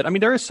not that,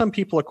 there are some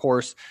people, of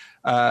course,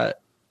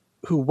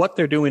 who what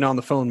they're doing on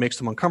the phone makes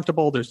them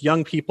uncomfortable. There's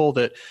young people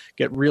that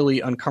get really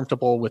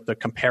uncomfortable with the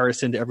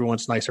comparison to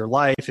everyone's nicer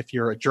life. If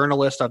you're a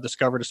journalist, I've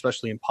discovered,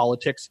 especially in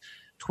politics,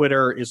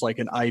 Twitter is like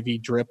an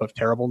IV drip of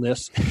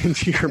terribleness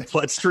into your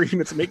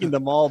bloodstream. It's making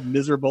them all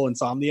miserable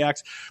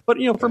insomniacs. But,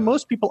 for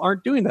most people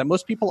aren't doing that.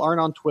 Most people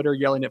aren't on Twitter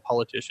yelling at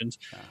politicians.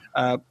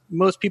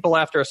 Most people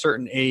after a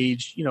certain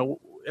age,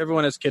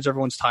 everyone has kids,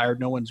 everyone's tired,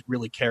 no one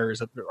really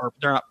cares, or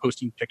they're not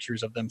posting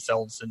pictures of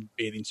themselves in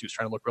bathing suits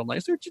trying to look real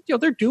nice. They're just,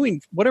 they're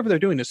doing whatever they're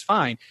doing is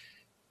fine.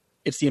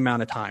 It's the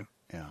amount of time.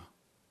 Yeah.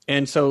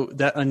 And so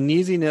that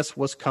uneasiness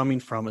was coming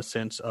from a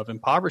sense of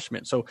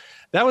impoverishment. So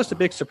that was the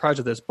big surprise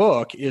of this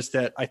book, is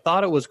that I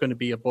thought it was going to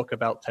be a book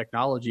about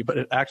technology, but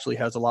it actually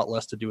has a lot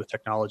less to do with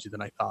technology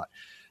than I thought.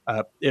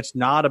 It's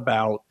not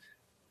about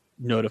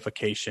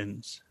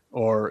notifications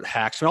or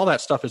hacks, and all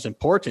that stuff is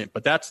important,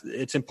 but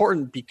it's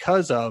important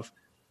because of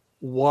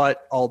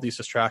what all these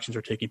distractions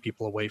are taking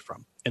people away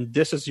from. And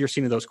this is, you're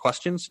seeing those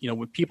questions,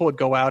 when people would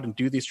go out and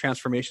do these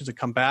transformations and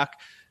come back,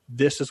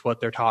 this is what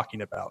they're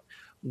talking about.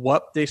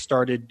 What they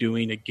started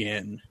doing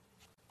again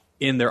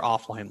in their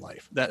offline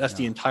life. That's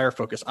the entire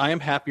focus. I am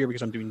happier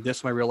because I'm doing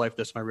this in my real life,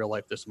 this in my real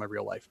life, this in my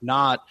real life.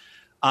 Not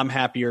I'm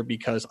happier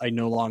because I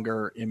no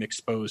longer am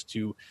exposed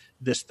to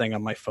this thing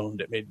on my phone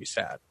that made me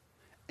sad.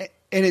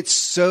 And it's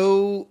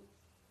so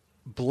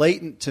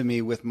blatant to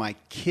me with my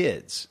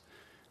kids.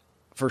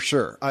 For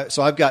sure.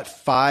 So I've got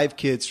 5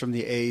 kids from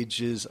the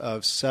ages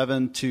of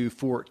 7 to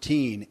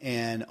 14.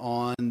 And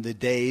on the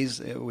days,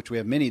 which we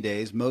have many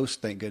days,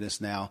 most, thank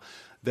goodness now,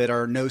 that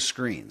are no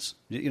screens,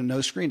 no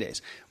screen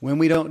days. When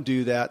we don't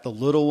do that, the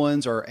little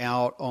ones are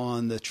out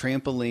on the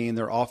trampoline.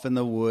 They're off in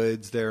the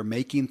woods. They're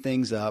making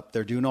things up.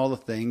 They're doing all the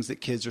things that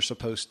kids are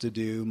supposed to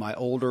do. My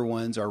older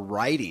ones are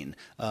writing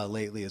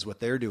lately is what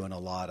they're doing a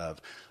lot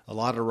of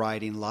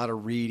writing, a lot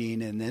of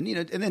reading, and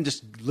then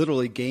just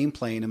literally game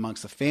playing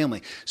amongst the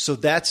family. So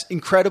that's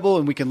incredible.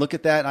 And we can look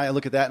at that. And I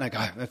look at that and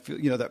I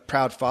feel, that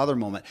proud father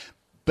moment.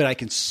 But I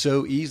can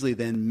so easily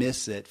then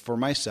miss it for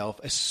myself,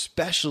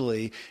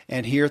 especially,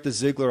 and here at the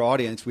Ziglar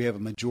audience, we have a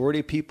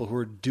majority of people who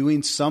are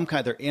doing some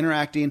kind, they're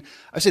interacting,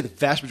 I say the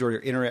vast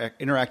majority are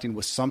interacting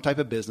with some type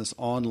of business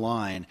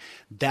online.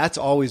 That's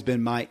always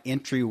been my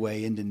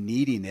entryway into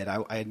needing it.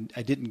 I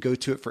didn't go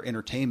to it for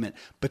entertainment,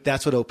 but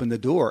that's what opened the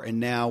door. And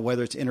now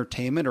whether it's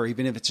entertainment or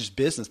even if it's just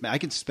business, man, I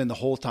can spend the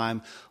whole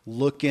time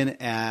looking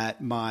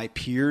at my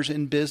peers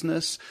in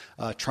business,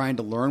 trying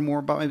to learn more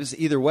about my business.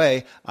 Either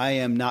way, I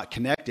am not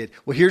connected.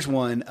 Well, here's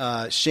one.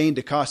 Shane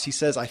DeCoste, he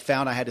says, I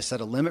found I had to set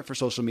a limit for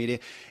social media.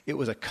 It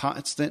was a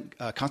constant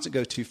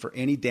go-to for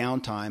any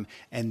downtime,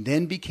 and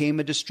then became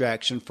a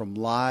distraction from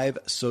live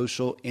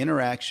social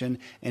interaction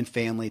and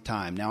family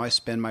time. Now I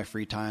spend my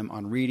free time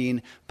on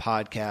reading,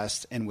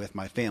 podcasts, and with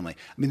my family.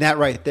 I mean, that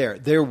right there.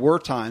 There were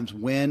times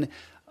when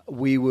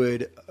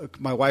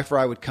my wife or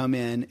I would come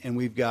in and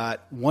we've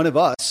got one of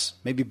us,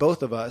 maybe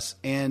both of us,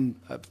 and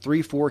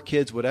 3, 4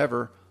 kids,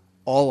 whatever,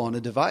 all on a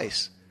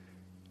device.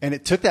 And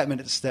it took that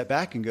minute to step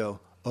back and go,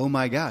 oh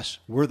my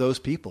gosh, we're those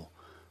people.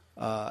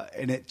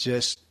 And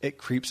it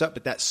creeps up.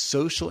 But that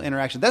social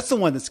interaction, that's the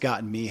one that's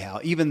gotten me,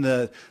 Hal. Even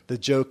the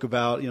joke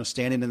about,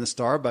 standing in the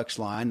Starbucks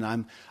line.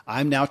 And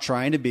I'm now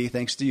trying to be,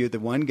 thanks to you, the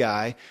one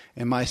guy,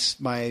 and my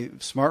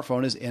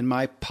smartphone is in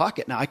my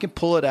pocket. Now I can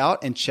pull it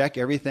out and check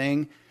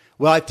everything.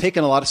 Well, I've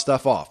taken a lot of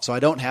stuff off, so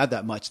I don't have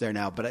that much there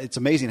now, but it's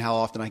amazing how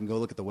often I can go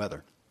look at the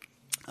weather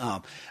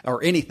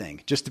or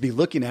anything just to be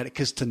looking at it,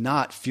 because to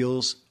not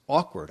feels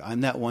awkward.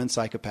 I'm that one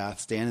psychopath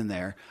standing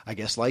there, I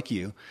guess like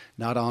you,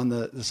 not on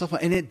the cell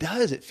phone. And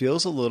it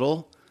feels a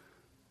little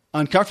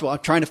uncomfortable. I'm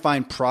trying to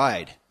find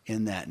pride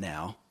in that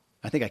now.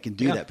 I think I can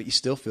do that, but you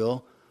still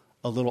feel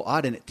a little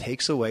odd, and it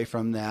takes away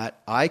from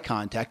that eye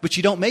contact, which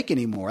you don't make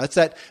anymore. That's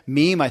that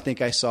meme I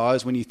think I saw,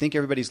 is when you think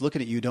everybody's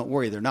looking at you, don't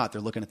worry, they're not. They're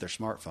looking at their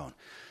smartphone.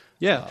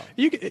 Yeah,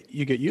 you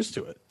get used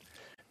to it.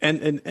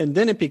 And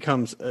then it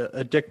becomes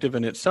addictive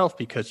in itself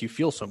because you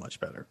feel so much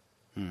better.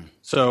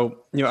 So,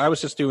 I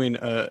was just doing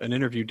an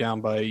interview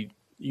down by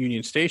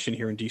Union Station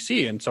here in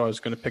DC. And so I was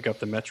going to pick up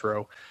the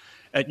Metro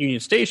at Union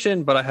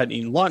Station, but I hadn't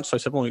eaten lunch. So I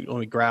said, let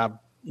me grab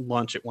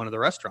lunch at one of the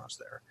restaurants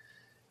there.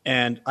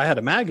 And I had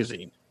a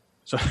magazine.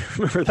 So I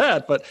remember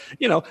that. But,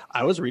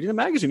 I was reading a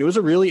magazine. It was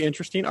a really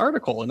interesting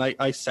article. And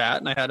I sat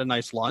and I had a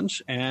nice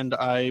lunch and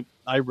I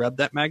read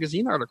that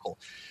magazine article.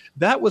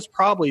 That was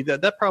probably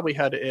that probably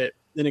had an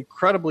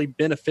incredibly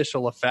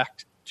beneficial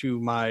effect to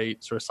my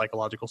sort of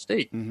psychological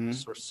state.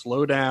 Sort of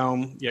slow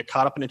down, get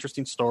caught up in an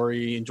interesting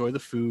story, enjoy the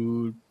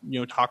food,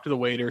 talk to the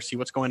waiter, see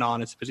what's going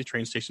on. It's a busy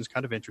train station. It's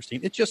kind of interesting.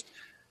 It just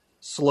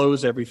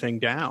slows everything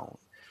down.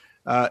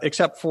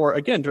 Except for,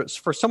 again,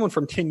 for someone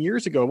from 10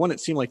 years ago, when it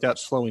seemed like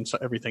that's slowing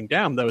everything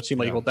down, that would seem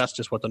like, well, that's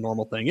just what the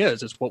normal thing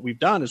is. It's what we've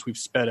done is we've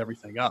sped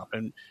everything up.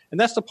 And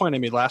that's the point I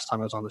made last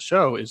time I was on the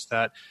show, is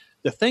that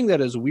the thing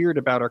that is weird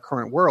about our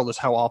current world is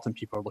how often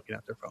people are looking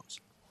at their phones.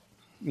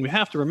 We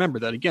have to remember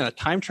that, again, a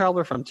time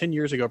traveler from 10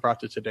 years ago brought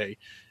to today,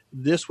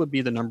 this would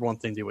be the number one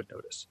thing they would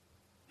notice.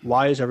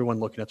 Why is everyone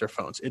looking at their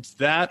phones? It's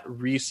that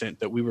recent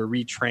that we were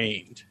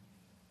retrained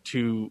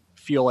to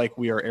feel like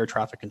we are air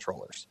traffic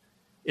controllers.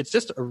 It's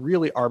just a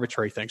really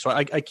arbitrary thing. So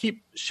I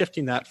keep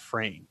shifting that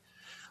frame.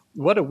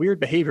 What a weird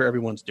behavior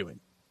everyone's doing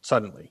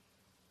suddenly,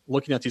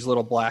 looking at these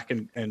little black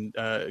and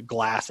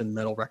glass and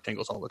metal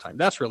rectangles all the time.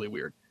 That's really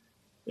weird.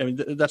 I mean,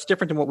 that's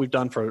different than what we've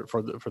done for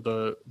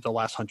the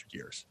last 100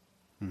 years.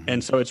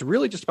 And so it's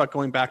really just about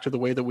going back to the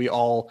way that we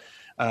all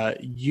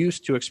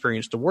used to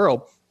experience the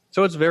world.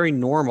 So it's very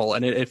normal,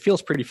 and it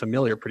feels pretty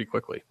familiar pretty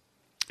quickly.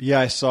 Yeah,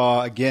 I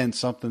saw, again,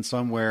 something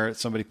somewhere,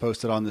 somebody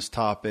posted on this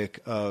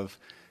topic of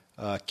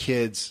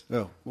kids,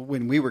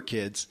 when we were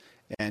kids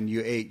and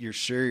you ate your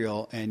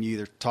cereal and you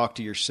either talked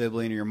to your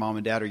sibling or your mom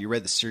and dad, or you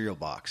read the cereal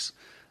box.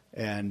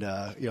 And,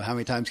 how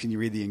many times can you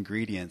read the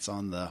ingredients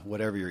on the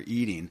whatever you're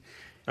eating?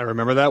 I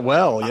remember that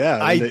well,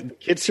 yeah. The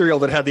kid cereal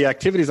that had the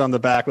activities on the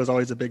back was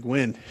always a big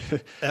win.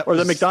 Or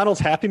the McDonald's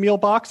Happy Meal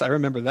box, I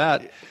remember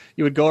that.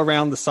 You would go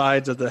around the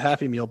sides of the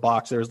Happy Meal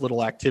box. There was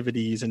little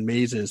activities and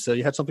mazes, so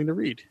you had something to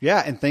read.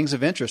 Yeah, and things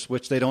of interest,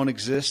 which they don't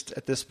exist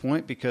at this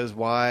point, because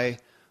why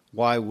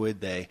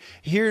would they?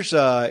 Here's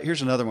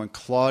another one.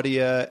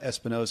 Claudia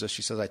Espinoza.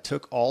 She says, I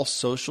took all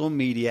social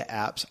media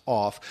apps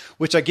off,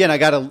 which again, I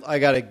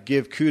gotta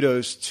give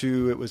kudos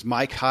to. It was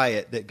Mike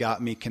Hyatt that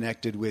got me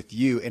connected with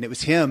you. And it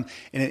was him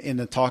in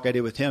the talk I did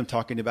with him,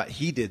 talking about,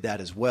 he did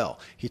that as well.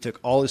 He took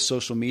all his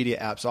social media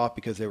apps off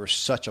because they were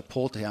such a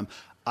pull to him.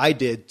 I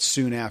did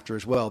soon after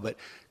as well. But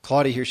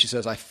Claudia here, she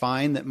says, I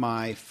find that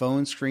my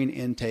phone screen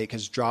intake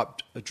has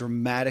dropped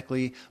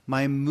dramatically.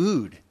 My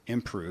mood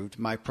improved.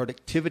 My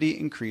productivity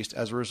increased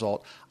as a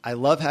result. I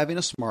love having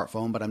a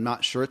smartphone, but I'm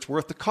not sure it's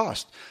worth the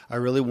cost. I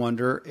really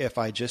wonder if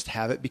I just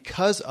have it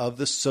because of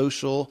the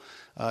social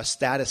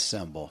status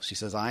symbol. She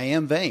says, I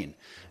am vain,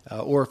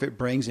 or if it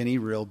brings any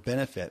real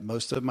benefit.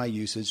 Most of my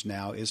usage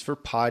now is for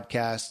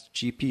podcasts,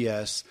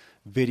 GPS,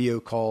 video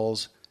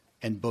calls,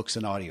 and books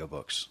and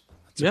audiobooks.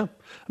 Yeah. I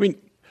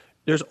mean,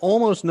 there's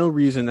almost no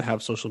reason to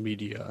have social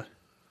media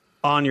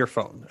on your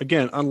phone.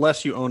 Again,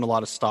 unless you own a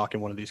lot of stock in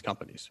one of these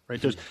companies, right?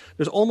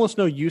 There's almost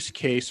no use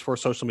case for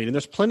social media. And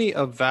there's plenty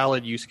of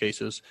valid use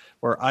cases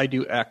where I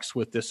do X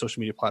with this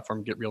social media platform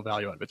and get real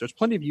value out of it. There's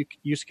plenty of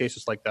use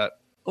cases like that.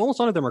 Almost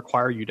none of them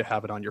require you to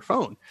have it on your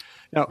phone.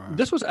 Now,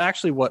 This was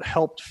actually what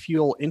helped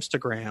fuel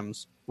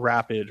Instagram's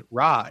rapid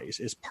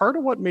rise. Is part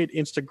of what made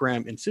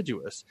Instagram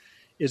insidious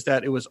is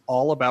that it was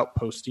all about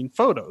posting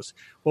photos.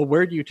 Well,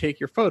 where do you take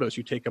your photos?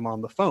 You take them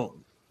on the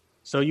phone.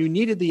 So you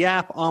needed the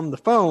app on the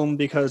phone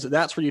because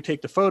that's where you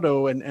take the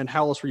photo, and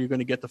how else were you going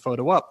to get the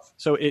photo up?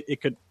 So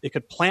it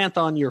could plant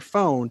on your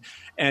phone,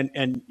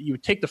 and you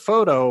would take the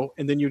photo,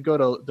 and then you'd go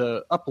to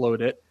the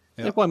upload it.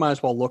 Yep. Like, well, I might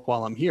as well look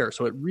while I'm here.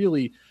 So it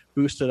really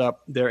boosted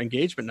up their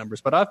engagement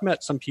numbers. But I've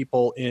met some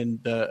people in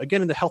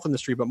the health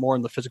industry, but more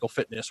in the physical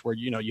fitness, where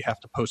you have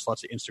to post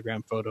lots of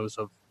Instagram photos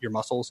of your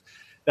muscles,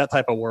 that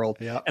type of world.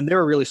 Yep. And they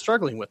were really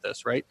struggling with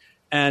this, right?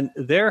 And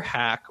their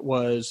hack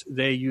was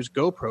they use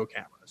GoPro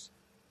cameras.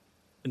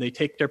 And they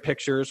take their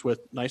pictures with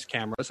nice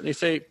cameras, and they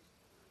say,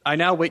 I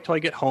now wait till I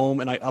get home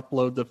and I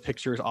upload the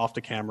pictures off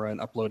the camera and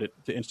upload it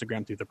to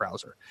Instagram through the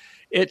browser.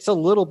 It's a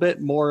little bit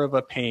more of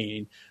a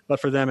pain, but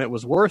for them it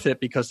was worth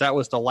it because that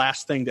was the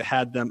last thing that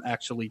had them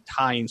actually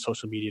tying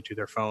social media to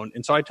their phone.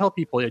 And so I tell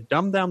people,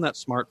 dumb down that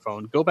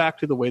smartphone, go back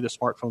to the way the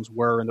smartphones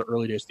were in the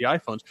early days of the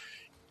iPhones.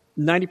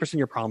 90% of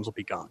your problems will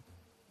be gone.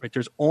 right?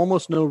 There's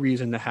almost no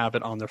reason to have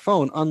it on their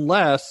phone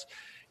unless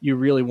you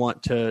really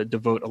want to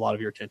devote a lot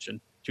of your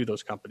attention to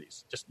those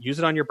companies. Just use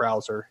it on your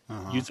browser,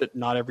 use it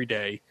not every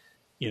day.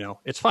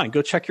 It's fine.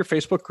 Go check your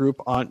Facebook group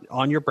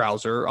on your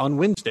browser on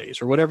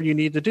Wednesdays or whatever you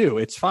need to do.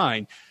 It's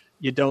fine.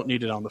 You don't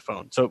need it on the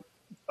phone. So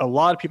a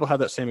lot of people have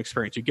that same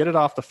experience. You get it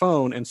off the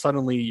phone and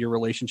suddenly your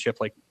relationship,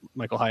 like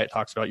Michael Hyatt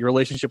talks about, your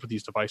relationship with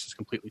these devices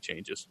completely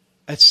changes.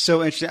 That's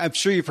so interesting. I'm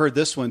sure you've heard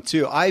this one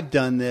too. I've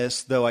done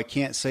this, though I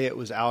can't say it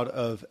was out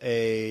of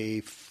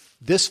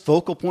this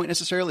focal point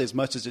necessarily as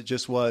much as it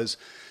just was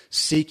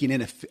seeking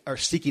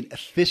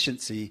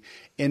efficiency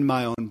in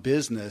my own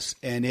business.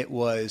 And it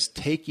was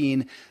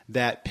taking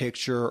that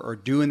picture or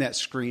doing that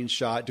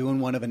screenshot, doing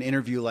one of an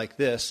interview like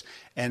this.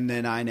 And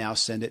then I now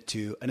send it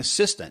to an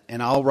assistant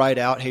and I'll write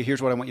out, hey,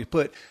 here's what I want you to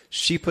put.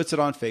 She puts it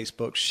on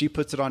Facebook. She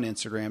puts it on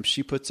Instagram.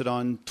 She puts it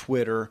on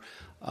Twitter.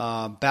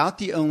 About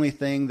the only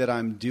thing that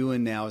I'm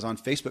doing now is on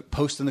Facebook,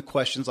 posting the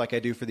questions like I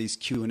do for these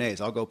Q&As.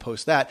 I'll go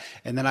post that.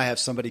 And then I have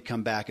somebody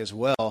come back as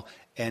well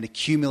and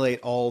accumulate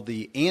all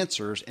the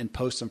answers and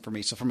post them for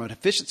me. So from an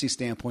efficiency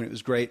standpoint, it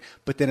was great.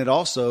 But then it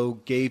also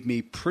gave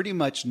me pretty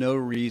much no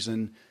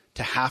reason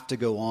to have to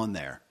go on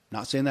there.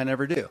 Not saying that I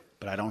never do,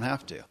 but I don't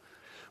have to.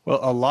 Well,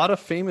 a lot of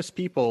famous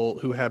people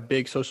who have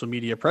big social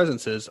media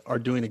presences are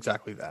doing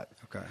exactly that.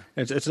 Okay.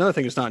 It's another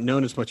thing that's not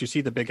known as much. You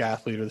see the big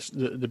athlete or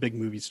the big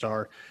movie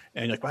star,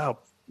 and you're like, wow,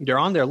 they're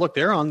on there. Look,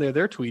 they're on there.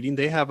 They're tweeting.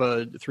 They have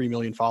 3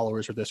 million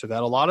followers or this or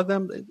that. A lot of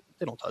them,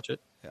 they don't touch it.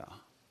 Yeah.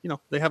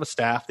 They have a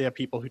staff. They have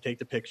people who take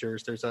the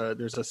pictures. There's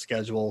a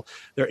schedule.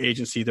 Their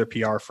agency, their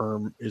PR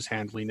firm is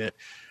handling it.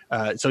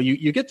 So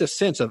you get this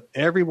sense of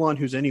everyone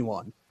who's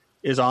anyone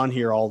is on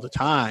here all the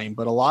time.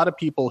 But a lot of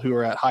people who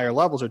are at higher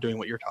levels are doing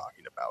what you're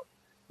talking about,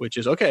 which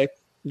is, okay,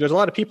 there's a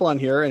lot of people on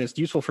here and it's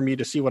useful for me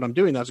to see what I'm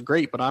doing. That's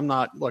great. But I'm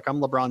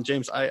LeBron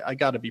James. I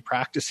got to be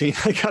practicing.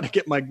 I got to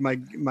get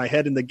my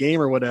head in the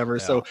game or whatever.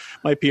 Yeah. So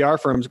my PR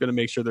firm is going to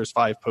make sure there's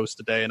 5 posts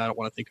a day and I don't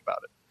want to think about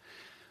it.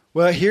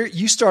 Well, here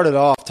you started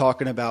off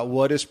talking about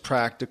what is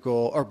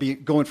practical or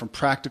going from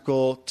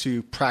practical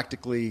to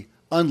practically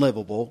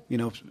unlivable,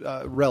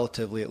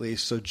 relatively at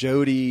least. So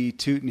Jody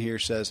Tootin here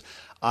says,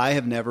 I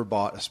have never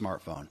bought a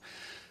smartphone.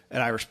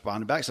 And I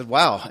responded back, said,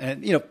 wow.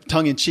 And,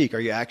 tongue in cheek,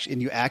 you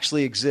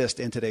actually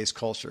exist in today's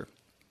culture?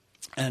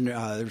 And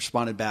they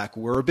responded back,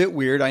 we're a bit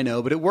weird, I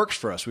know, but it works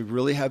for us. We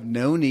really have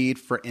no need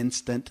for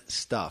instant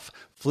stuff.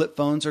 Flip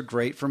phones are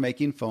great for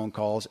making phone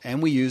calls,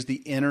 and we use the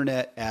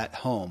internet at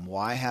home.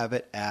 Why have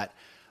it at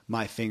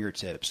my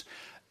fingertips?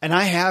 And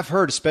I have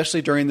heard,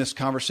 especially during this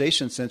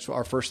conversation since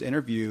our first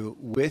interview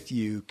with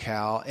you,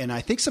 Cal, and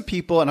I think some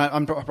people, and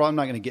I'm probably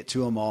not going to get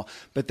to them all,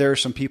 but there are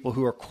some people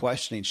who are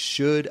questioning,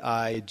 should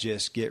I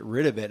just get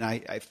rid of it? And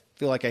I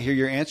feel like I hear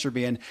your answer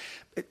being,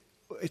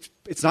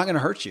 it's not going to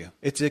hurt you.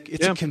 Is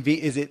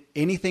it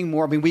anything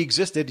more? I mean, we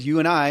existed, you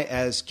and I,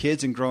 as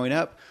kids and growing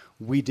up,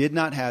 we did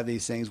not have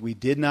these things. We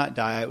did not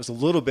die. It was a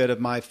little bit of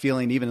my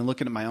feeling, even in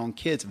looking at my own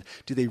kids.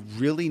 Do they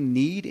really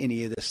need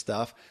any of this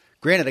stuff?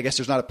 Granted, I guess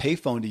there's not a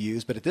payphone to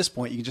use, but at this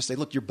point, you can just say,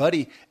 look,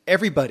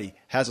 everybody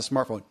has a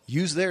smartphone.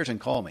 Use theirs and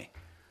call me.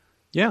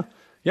 Yeah.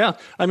 Yeah.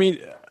 I mean,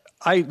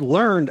 I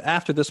learned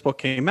after this book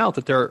came out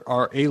that there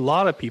are a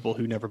lot of people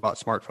who never bought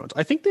smartphones.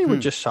 I think they were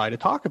just shy to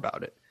talk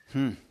about it.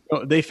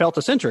 They felt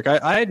eccentric.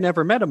 I had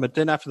never met them, but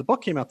then after the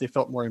book came out, they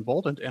felt more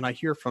emboldened. And I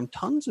hear from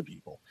tons of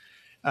people.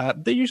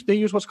 They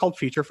use what's called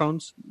feature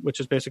phones,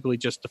 which is basically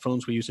just the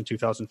phones we used in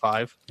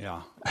 2005.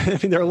 Yeah, I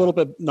mean they're a little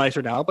bit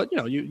nicer now, but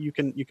you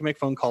can make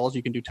phone calls,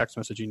 you can do text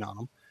messaging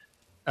on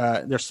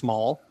them. They're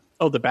small.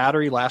 Oh, the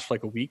battery lasts for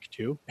like a week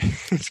too.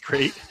 It's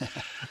great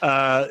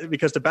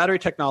because the battery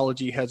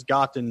technology has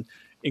gotten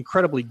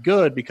incredibly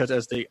good because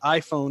as the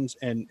iPhones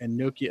and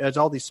Nokia, as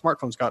all these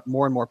smartphones got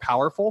more and more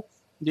powerful,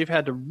 they've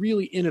had to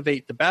really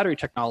innovate the battery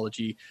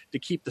technology to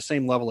keep the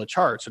same level of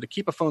charge. So to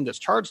keep a phone that's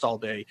charged all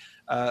day,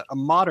 a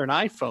modern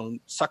iPhone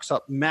sucks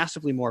up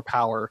massively more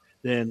power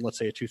than, let's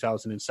say, a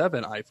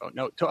 2007 iPhone.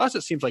 Now, to us,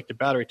 it seems like the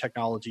battery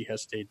technology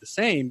has stayed the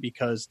same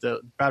because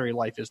the battery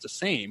life is the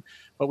same.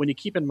 But when you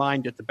keep in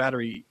mind that the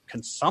battery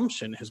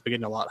consumption has been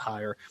getting a lot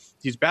higher,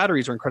 these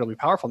batteries are incredibly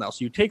powerful now.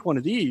 So you take one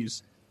of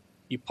these,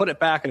 you put it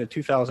back in a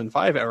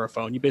 2005 era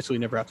phone, you basically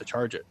never have to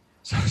charge it.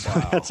 So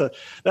wow.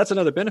 That's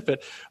another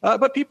benefit.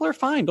 But people are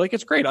fine. Like,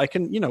 it's great.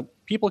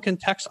 People can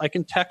text. I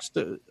can text,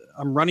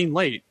 I'm running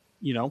late.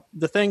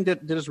 The thing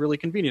that is really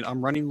convenient,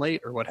 I'm running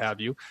late or what have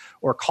you,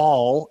 or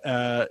call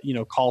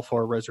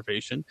for a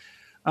reservation.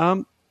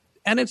 And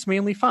it's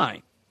mainly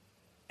fine.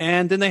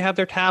 And then they have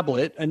their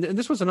tablet. And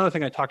this was another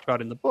thing I talked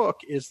about in the book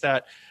is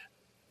that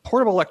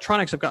portable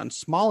electronics have gotten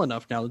small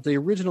enough now that the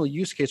original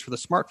use case for the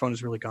smartphone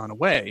has really gone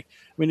away.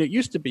 I mean, it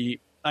used to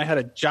be, I had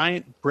a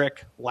giant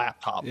brick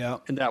laptop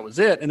and that was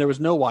it. And there was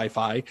no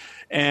Wi-Fi.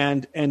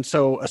 And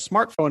so a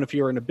smartphone, if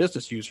you were a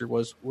business user,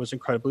 was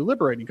incredibly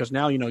liberating because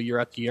now, you're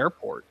at the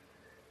airport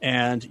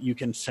and you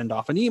can send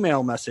off an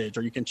email message,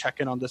 or you can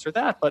check in on this or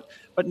that. But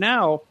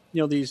now,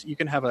 you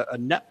can have a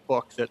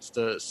netbook that's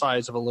the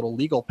size of a little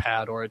legal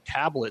pad, or a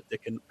tablet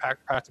that can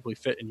practically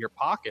fit in your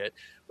pocket,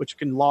 which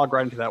can log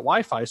right into that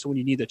Wi-Fi. So when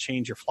you need to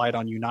change your flight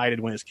on United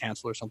when it's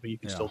canceled or something, you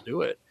can still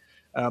do it.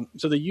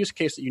 So the use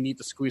case that you need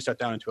to squeeze that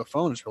down into a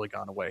phone has really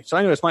gone away. So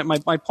anyways,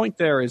 my point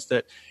there is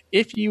that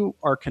if you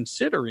are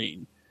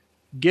considering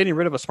getting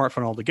rid of a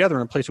smartphone altogether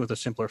and replacing it with a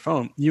simpler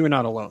phone, you are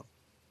not alone.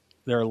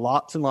 There are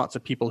lots and lots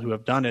of people who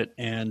have done it,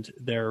 and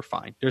they're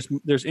fine.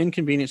 There's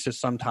inconveniences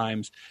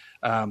sometimes,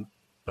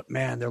 but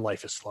man, their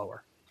life is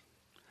slower,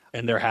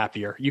 and they're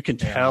happier. You can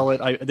tell it.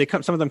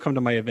 Some of them come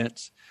to my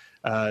events.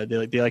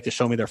 They like to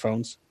show me their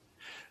phones.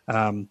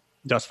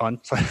 That's fun.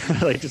 So I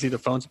like to see the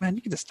phones. Man,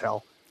 you can just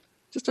tell.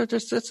 Just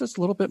a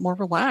little bit more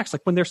relaxed.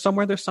 Like when they're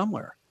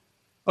somewhere.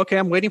 Okay,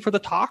 I'm waiting for the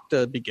talk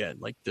to begin.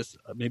 Like this,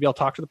 maybe I'll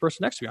talk to the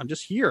person next to me. I'm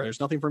just here.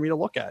 There's nothing for me to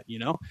look at.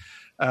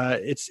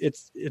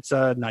 It's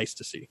nice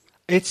to see.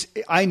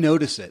 I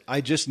notice it.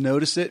 I just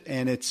notice it,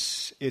 and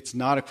it's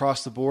not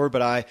across the board,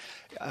 but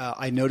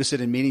I noticed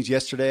it in meetings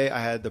yesterday. I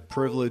had the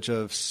privilege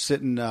of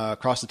sitting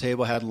across the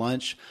table, had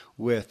lunch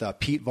with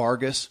Pete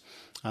Vargas.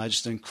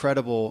 Just an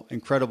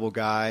incredible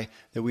guy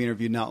that we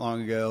interviewed not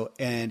long ago.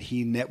 And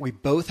we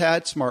both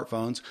had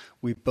smartphones.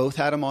 We both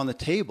had them on the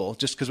table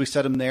just because we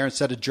set them there and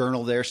set a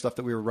journal there, stuff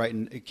that we were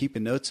writing,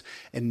 keeping notes,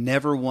 and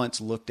never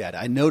once looked at it.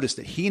 I noticed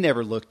that he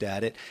never looked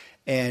at it.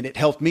 And it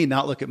helped me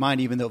not look at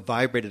mine, even though it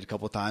vibrated a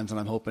couple of times. And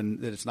I'm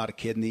hoping that it's not a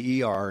kid in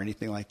the ER or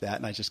anything like that.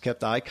 And I just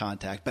kept eye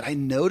contact. But I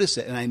notice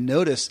it, and I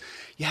notice,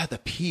 the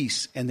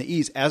peace and the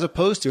ease, as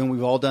opposed to, and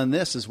we've all done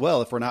this as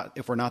well. If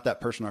we're not that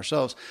person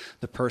ourselves,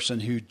 the person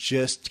who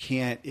just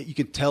can't. You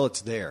can tell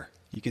it's there.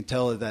 You can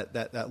tell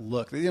that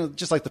look.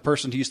 Just like the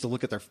person who used to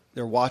look at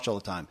their watch all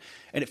the time,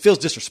 and it feels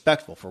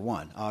disrespectful for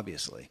one,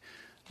 obviously.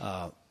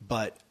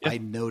 But I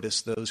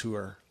notice those who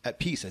are at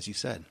peace, as you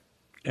said.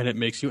 And it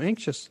makes you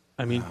anxious.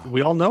 I mean,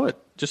 we all know it.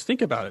 Just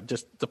think about it.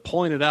 Just the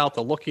pulling it out,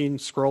 the looking,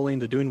 scrolling,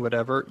 the doing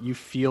whatever, you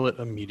feel it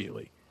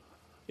immediately.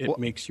 It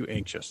makes you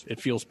anxious. It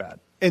feels bad.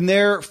 And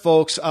there,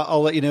 folks,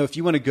 I'll let you know if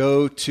you want to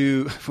go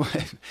to,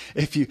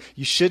 if you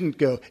shouldn't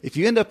go, if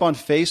you end up on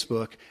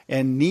Facebook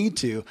and need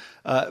to,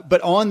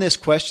 but on this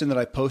question that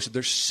I posted,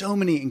 there's so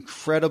many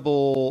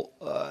incredible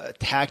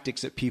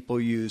tactics that people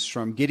use,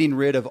 from getting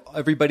rid of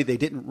everybody they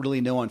didn't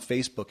really know on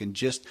Facebook and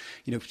just,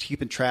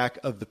 keeping track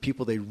of the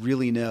people they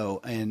really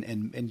know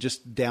and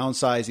just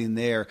downsizing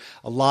there.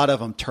 A lot of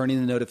them turning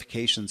the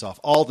notifications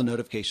off, all the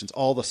notifications,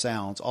 all the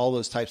sounds, all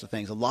those types of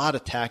things. A lot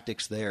of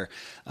tactics there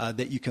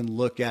that you can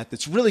look at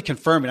that's really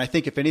confirming. I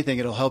think if anything,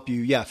 it'll help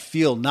you,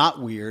 feel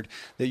not weird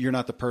that you're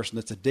not the person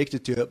that's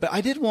addicted to it. But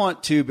I did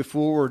want to,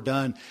 before we're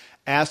done,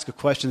 ask a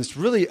question. It's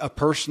really a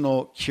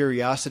personal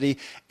curiosity.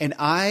 And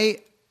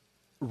I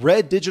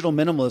read Digital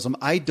Minimalism.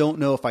 I don't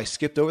know if I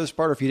skipped over this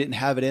part or if you didn't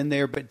have it in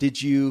there, but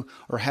did you,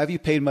 or have you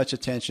paid much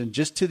attention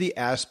just to the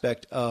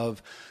aspect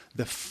of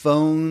the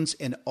phones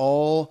and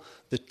all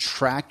the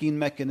tracking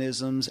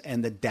mechanisms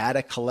and the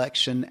data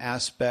collection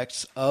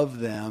aspects of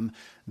them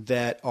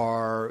that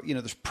are,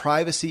 there's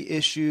privacy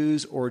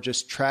issues or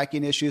just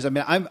tracking issues? I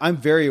mean, I'm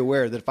very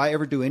aware that if I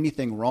ever do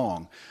anything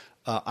wrong,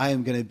 I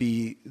am going to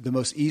be the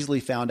most easily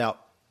found out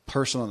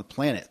person on the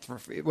planet,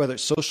 whether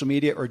it's social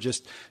media or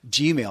just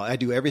Gmail. I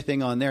do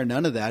everything on there.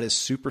 None of that is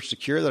super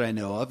secure that I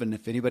know of. And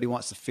if anybody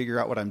wants to figure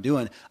out what I'm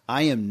doing,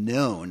 I am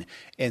known.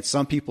 And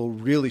some people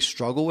really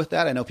struggle with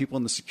that. I know people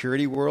in the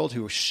security world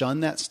who shun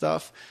that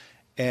stuff.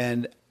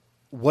 And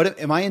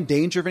am I in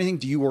danger of anything?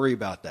 Do you worry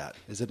about that?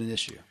 Is it an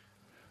issue?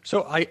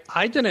 So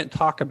I didn't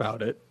talk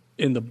about it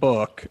in the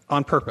book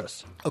on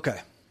purpose. Okay.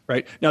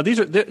 Right. Now, these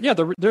are,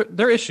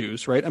 they're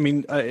issues, right? I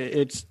mean,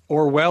 it's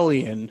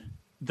Orwellian,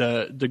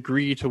 the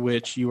degree to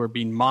which you are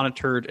being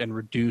monitored and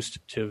reduced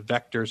to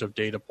vectors of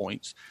data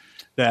points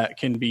that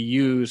can be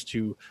used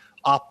to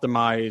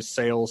optimize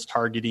sales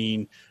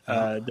targeting,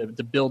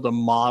 to build a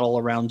model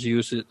around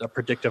you, a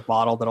predictive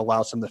model that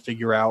allows them to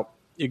figure out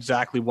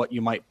exactly what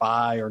you might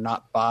buy or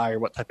not buy, or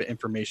what type of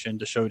information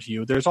to show to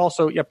you. There's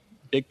also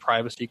big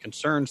privacy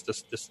concerns.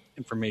 This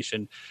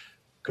information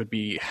could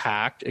be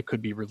hacked, it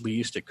could be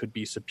released, it could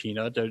be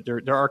subpoenaed.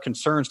 There are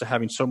concerns to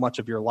having so much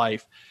of your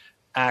life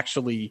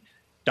actually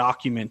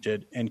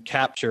documented and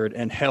captured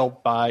and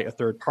held by a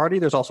third party.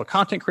 There's also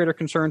content creator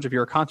concerns. If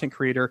you're a content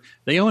creator,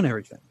 they own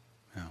everything.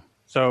 Yeah.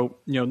 So,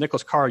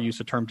 Nicholas Carr used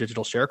the term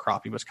digital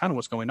sharecropping. That's kind of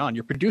what's going on.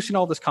 You're producing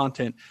all this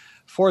content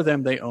for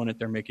them. They own it.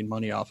 They're making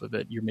money off of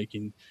it. You're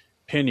making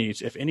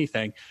pennies, if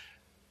anything.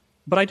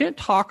 But I didn't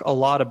talk a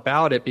lot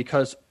about it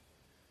because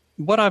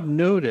what I've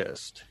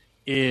noticed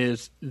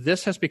is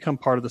this has become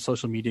part of the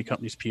social media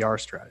company's PR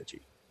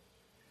strategy,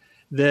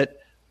 that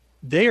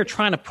they are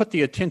trying to put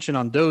the attention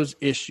on those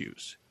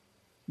issues.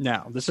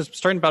 Now, this is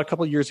starting about a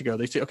couple of years ago.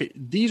 They say, okay,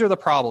 these are the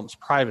problems: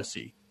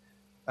 privacy,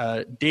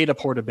 data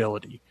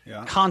portability,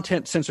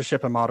 content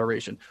censorship and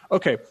moderation.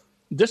 Okay,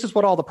 this is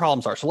what all the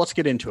problems are. So let's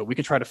get into it. We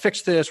can try to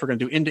fix this. We're going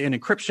to do end-to-end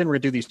encryption. We're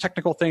going to do these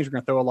technical things. We're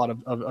going to throw a lot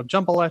of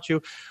jumble at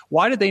you.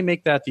 Why did they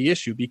make that the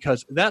issue?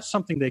 Because that's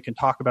something they can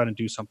talk about and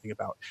do something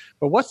about.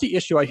 But what's the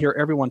issue I hear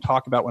everyone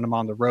talk about when I'm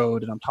on the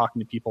road and I'm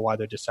talking to people why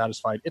they're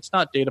dissatisfied? It's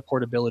not data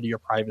portability or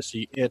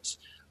privacy. It's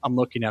I'm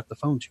looking at the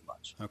phone too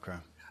much. Okay.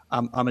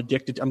 I'm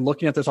addicted. I'm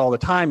looking at this all the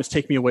time. It's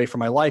taking me away from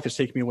my life. It's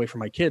taking me away from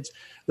my kids.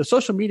 The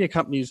social media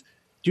companies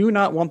do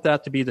not want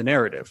that to be the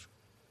narrative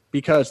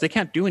because they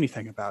can't do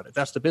anything about it.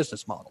 That's the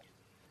business model.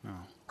 Oh.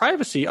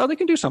 Privacy, they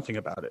can do something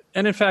about it.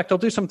 And in fact, they'll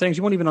do some things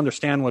you won't even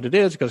understand what it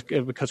is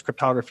because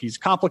cryptography is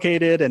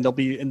complicated, and there'll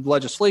be in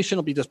legislation,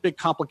 it'll be this big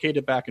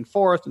complicated back and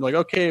forth. And like,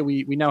 okay,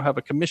 we now have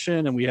a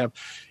commission and we have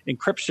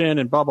encryption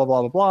and blah, blah,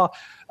 blah, blah,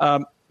 blah.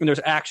 And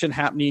there's action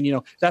happening,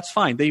 that's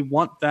fine. They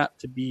want that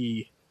to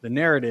be the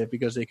narrative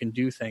because they can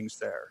do things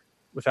there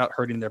without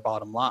hurting their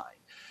bottom line.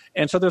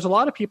 And so there's a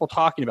lot of people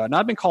talking about, and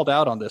I've been called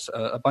out on this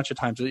a bunch of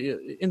times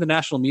in the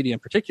national media in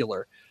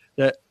particular,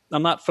 that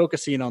I'm not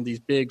focusing on these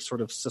big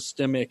sort of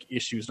systemic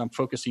issues. I'm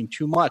focusing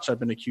too much, I've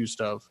been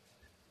accused of,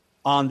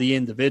 on the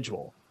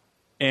individual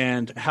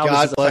and how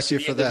God this bless you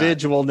affects for the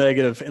individual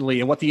negatively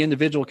and what the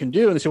individual can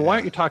do. And they say, well, why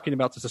aren't you talking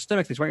about the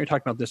systemic things? Why aren't you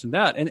talking about this and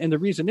that? And the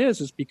reason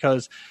is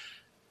because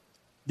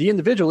the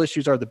individual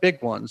issues are the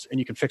big ones and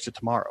you can fix it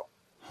tomorrow.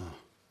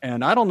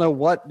 And I don't know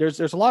what there's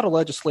a lot of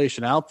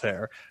legislation out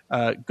there.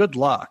 Good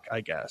luck,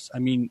 I guess. I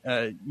mean,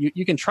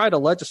 you can try to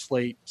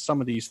legislate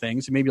some of these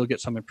things and maybe you'll get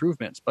some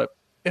improvements, but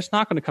it's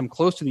not going to come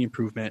close to the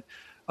improvement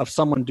of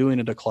someone doing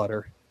a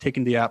declutter,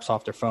 taking the apps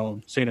off their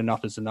phone, saying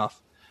enough is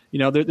enough.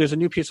 There's a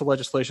new piece of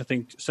legislation. I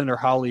think Senator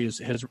Hawley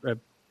has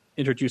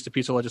introduced a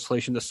piece of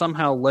legislation to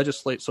somehow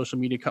legislate social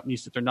media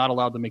companies that they're not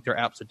allowed to make their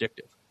apps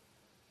addictive.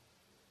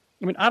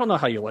 I mean, I don't know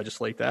how you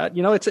legislate that.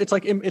 It's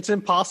like it's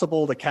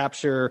impossible to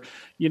capture.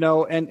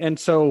 And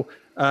so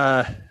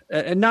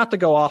and not to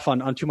go off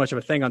on too much of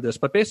a thing on this,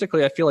 but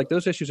basically, I feel like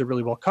those issues are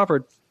really well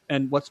covered.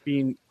 And what's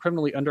being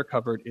criminally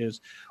undercovered is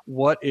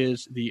what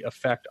is the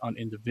effect on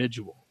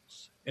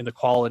individuals and the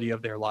quality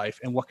of their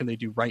life, and what can they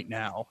do right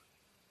now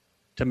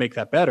to make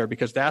that better?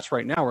 Because that's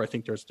right now where I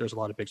think there's a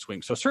lot of big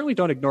swings. So certainly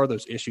don't ignore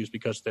those issues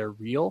because they're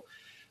real.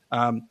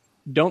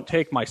 Don't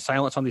take my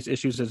silence on these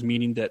issues as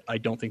meaning that I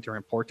don't think they're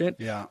important.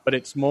 Yeah. But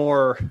it's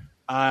more,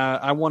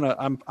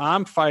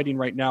 I'm fighting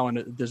right now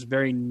in this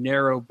very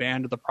narrow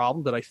band of the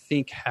problem that I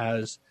think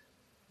has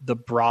the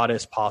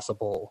broadest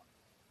possible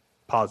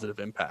positive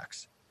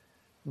impacts,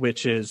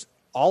 which is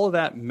all of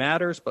that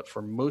matters. But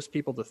for most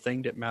people, the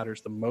thing that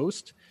matters the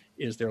most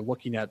is they're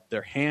looking at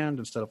their hand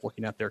instead of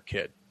looking at their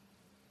kid.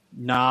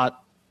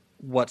 Not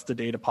what's the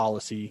data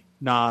policy,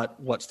 not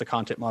what's the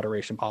content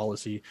moderation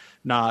policy,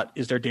 not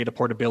is there data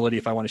portability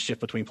if I want to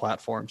shift between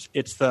platforms.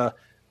 It's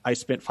I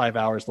spent 5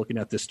 hours looking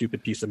at this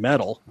stupid piece of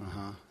metal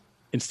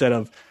instead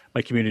of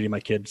my community, my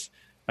kids,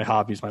 my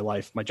hobbies, my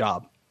life, my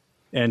job.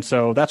 And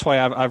so that's why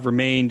I've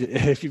remained,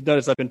 if you've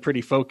noticed, I've been pretty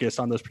focused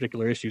on those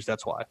particular issues.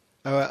 That's why.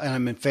 And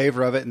I'm in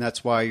favor of it. And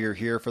that's why you're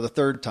here for the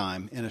third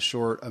time in a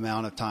short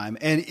amount of time.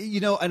 And,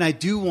 and I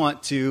do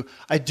want you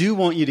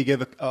to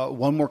give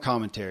one more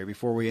commentary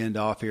before we end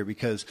off here,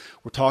 because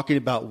we're talking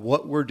about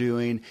what we're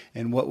doing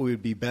and what we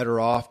would be better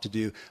off to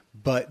do.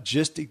 But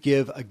just to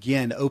give,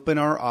 again, open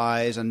our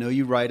eyes. I know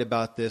you write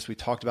about this. We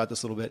talked about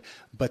this a little bit,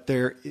 but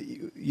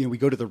we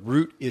go to the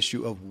root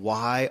issue of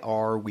why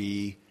are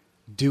we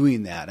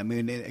doing that? I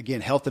mean,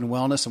 again, health and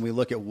wellness, and we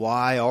look at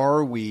why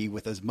are we,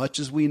 with as much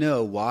as we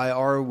know, why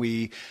are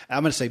we,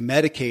 I'm going to say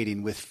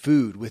medicating with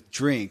food, with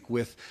drink,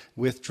 with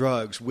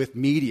drugs, with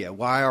media?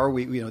 Why are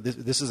we,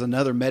 this is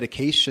another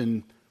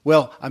medication.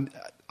 Well, I'm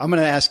going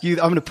to ask you,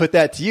 I'm going to put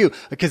that to you,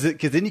 because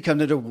then you come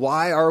into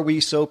why are we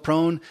so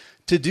prone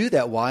to do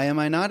that? Why am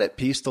I not at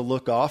peace to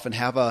look off and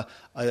have a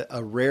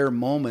rare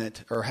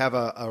moment, or have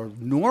a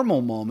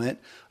normal moment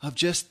of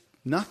just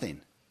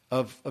nothing?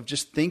 Of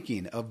just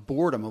thinking, of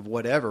boredom, of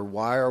whatever.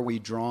 Why are we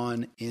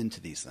drawn into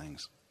these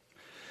things?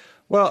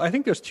 Well, I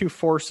think there's two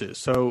forces.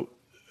 So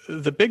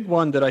the big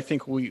one that I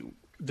think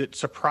that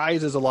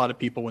surprises a lot of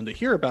people when they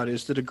hear about it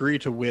is the degree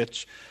to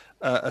which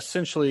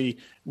essentially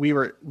we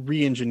were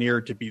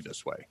re-engineered to be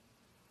this way.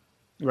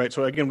 Right.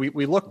 So again,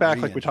 we look back,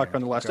 like we talked about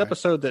in the last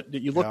episode, that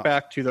you look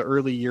back to the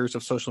early years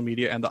of social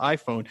media and the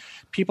iPhone.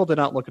 People did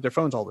not look at their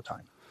phones all the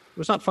time. It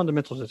was not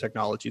fundamental to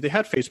technology. They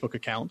had Facebook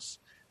accounts.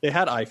 They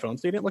had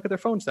iPhones. They didn't look at their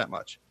phones that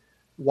much.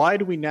 Why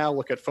do we now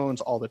look at phones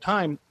all the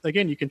time?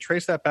 Again, you can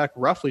trace that back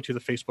roughly to the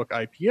Facebook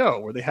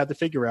IPO, where they had to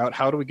figure out,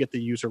 how do we get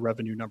the user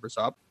revenue numbers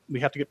up? We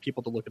have to get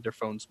people to look at their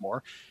phones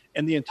more.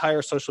 And the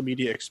entire social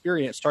media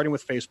experience, starting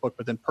with Facebook,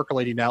 but then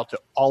percolating out to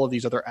all of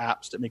these other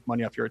apps that make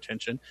money off your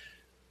attention,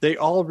 they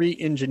all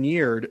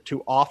re-engineered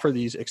to offer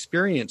these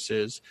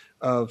experiences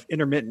of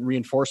intermittent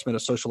reinforcement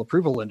of social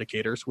approval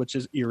indicators, which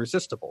is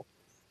irresistible.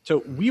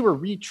 So we were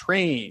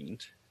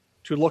retrained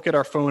to look at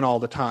our phone all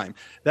the time.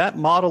 That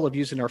model of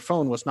using our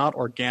phone was not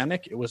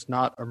organic. It was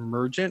not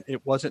emergent.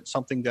 It wasn't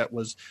something that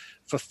was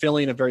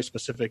fulfilling a very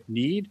specific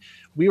need.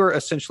 We were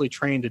essentially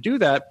trained to do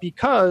that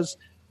because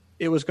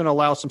it was going to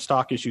allow some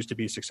stock issues to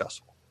be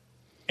successful.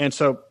 And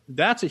so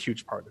that's a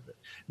huge part of it.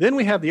 Then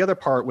we have the other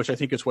part, which I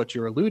think is what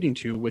you're alluding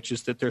to, which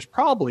is that there's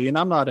probably, and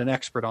I'm not an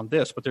expert on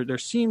this, but there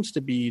seems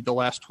to be, the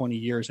last 20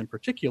 years in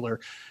particular,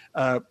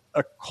 a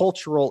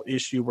cultural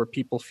issue where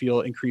people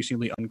feel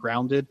increasingly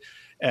ungrounded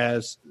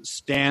as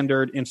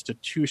standard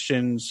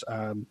institutions,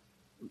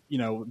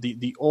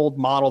 the old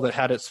model that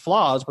had its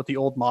flaws, but the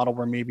old model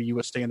where maybe you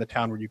would stay in the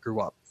town where you grew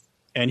up,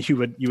 and you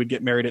would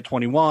get married at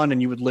 21,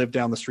 and you would live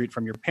down the street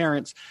from your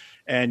parents,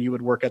 and you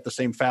would work at the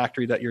same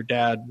factory that your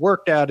dad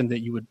worked at, and that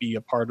you would be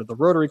a part of the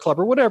Rotary Club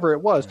or whatever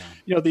it was.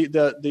 Yeah.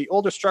 The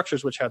older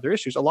structures which have their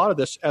issues, a lot of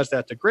this, as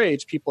that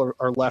degrades, people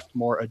are left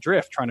more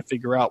adrift trying to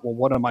figure out, well,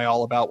 what am I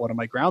all about? What am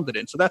I grounded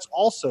in? So that's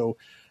also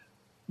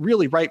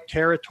really ripe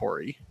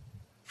territory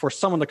for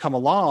someone to come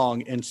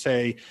along and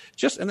say,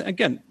 and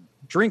again,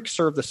 drink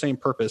served the same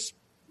purpose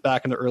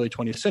back in the early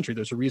 20th century.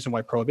 There's a reason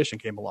why Prohibition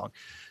came along.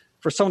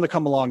 For someone to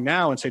come along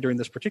now and say, during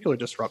this particular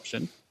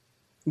disruption,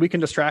 we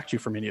can distract you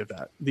from any of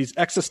that. These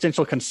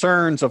existential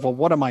concerns of, well,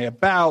 what am I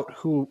about?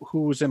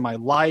 Who's in my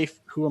life?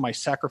 Who am I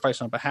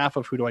sacrificing on behalf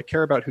of? Who do I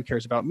care about? Who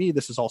cares about me?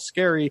 This is all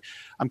scary.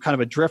 I'm kind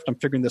of adrift. I'm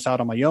figuring this out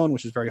on my own,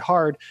 which is very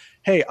hard.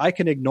 Hey, I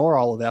can ignore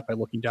all of that by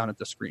looking down at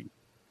the screen.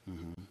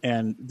 Mm-hmm.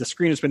 And the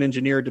screen has been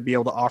engineered to be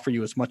able to offer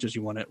you as much as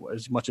you want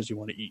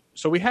to eat.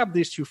 So we have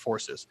these two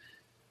forces.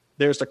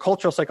 There's the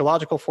cultural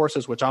psychological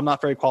forces, which I'm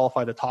not very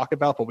qualified to talk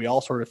about, but we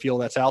all sort of feel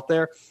that's out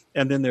there.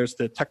 And then there's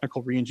the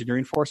technical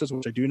reengineering forces,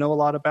 which I do know a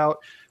lot about,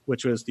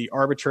 which was the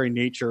arbitrary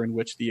nature in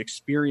which the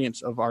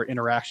experience of our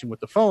interaction with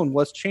the phone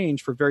was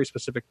changed for very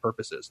specific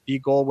purposes. The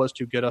goal was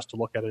to get us to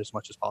look at it as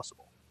much as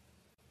possible.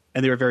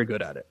 And they were very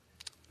good at it.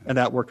 And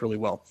that worked really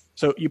well.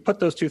 So you put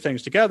those two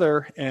things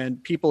together,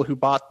 and people who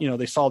bought,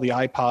 they saw the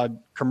iPod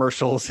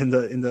commercials in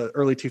the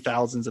early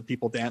 2000s of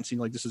people dancing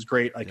like, this is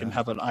great. I can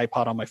have an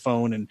iPod on my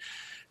phone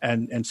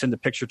and send a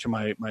picture to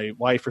my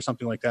wife or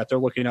something like that. They're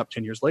looking up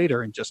 10 years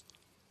later and just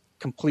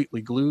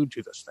completely glued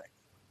to this thing.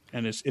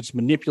 And it's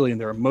manipulating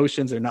their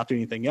emotions. They're not doing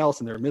anything else,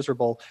 and they're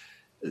miserable.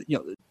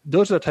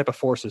 Those are the type of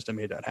forces that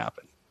made that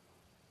happen.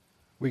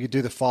 We could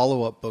do the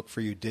follow-up book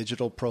for you,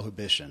 Digital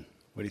Prohibition.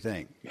 What do you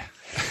think? Yeah.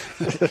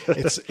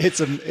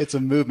 It's a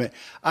movement.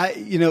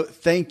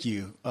 Thank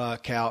you,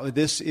 Cal.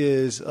 This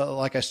is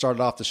like I started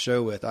off the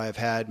show with. I've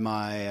had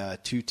my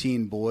 2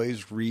 teen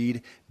boys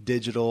read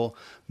Digital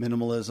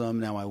Minimalism.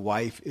 Now my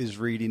wife is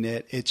reading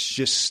it. It's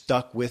just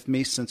stuck with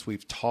me since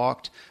we've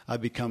talked.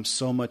 I've become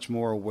so much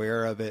more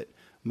aware of it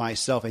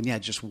myself, and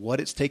just what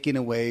it's taking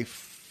away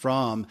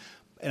from.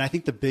 And I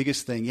think the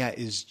biggest thing,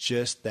 is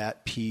just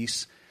that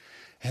peace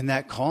and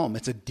that calm.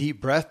 It's a deep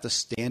breath to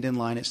stand in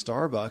line at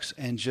Starbucks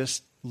and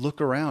just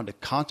look around, to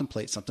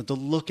contemplate something, to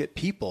look at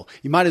people.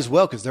 You might as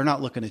well, because they're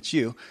not looking at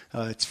you.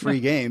 It's free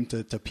game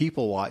to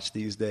people watch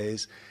these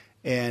days.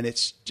 And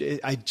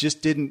I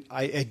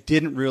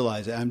didn't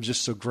realize it. I'm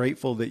just so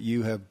grateful that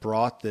you have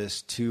brought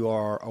this to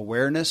our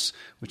awareness,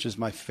 which is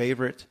my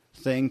favorite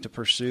thing to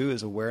pursue,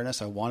 is awareness.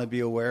 I want to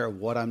be aware of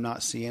what I'm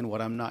not seeing,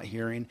 what I'm not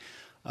hearing.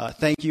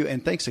 Thank you.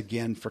 And thanks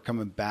again for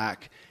coming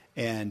back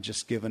and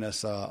just giving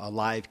us a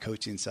live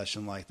coaching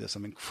session like this.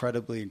 I'm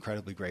incredibly,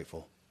 incredibly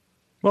grateful.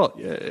 Well,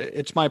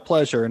 it's my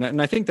pleasure. And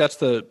I think that's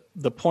the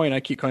point I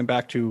keep coming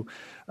back to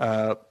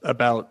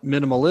about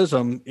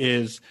minimalism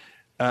is,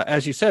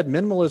 as you said,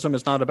 minimalism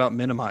is not about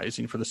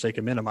minimizing for the sake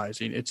of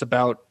minimizing. It's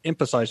about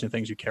emphasizing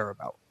things you care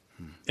about.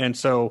 And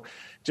so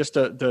just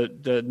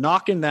the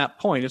knock in that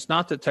point, it's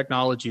not that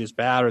technology is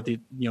bad or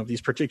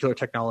these particular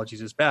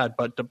technologies is bad,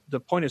 but the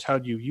point is, how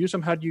do you use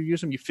them? How do you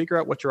use them? You figure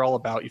out what you're all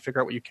about. You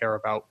figure out what you care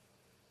about.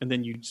 And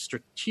then you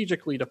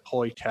strategically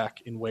deploy tech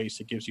in ways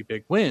that gives you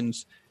big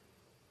wins,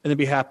 and then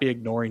be happy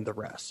ignoring the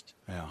rest.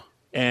 Yeah.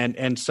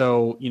 And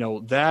so,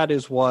 that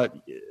is what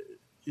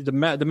the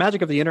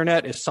magic of the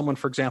internet is. Someone,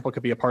 for example,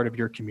 could be a part of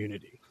your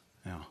community.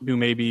 Yeah. Who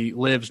maybe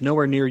lives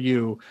nowhere near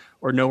you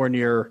or nowhere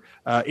near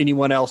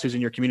anyone else who's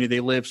in your community.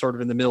 They live sort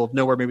of in the middle of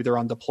nowhere. Maybe they're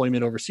on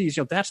deployment overseas.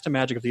 That's the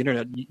magic of the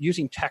internet,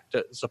 using tech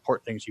to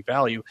support things you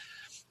value.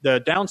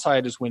 The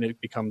downside is when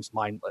it becomes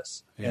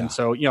mindless. Yeah. And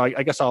so,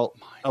 I guess I'll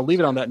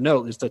leave it on that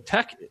note, is the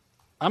tech.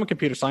 I'm a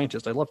computer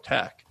scientist. I love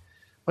tech,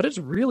 but it's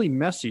really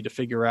messy to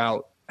figure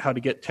out how to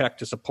get tech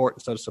to support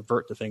instead of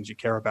subvert the things you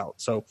care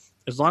about. So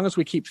as long as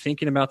we keep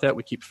thinking about that,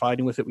 we keep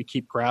fighting with it, we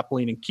keep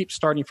grappling and keep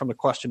starting from the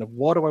question of,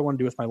 what do I want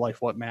to do with my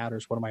life? What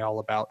matters? What am I all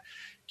about?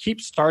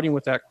 Keep starting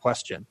with that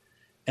question,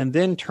 and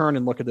then turn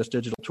and look at this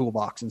digital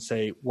toolbox and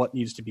say, what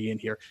needs to be in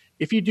here?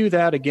 If you do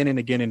that again and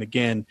again and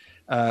again,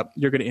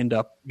 you're going to end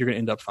up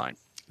fine.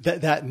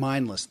 That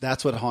mindless,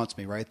 that's what haunts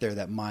me right there,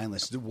 that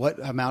mindless. What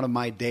amount of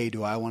my day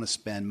do I want to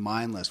spend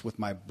mindless, with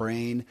my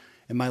brain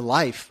and my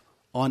life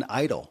on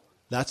idle?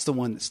 That's the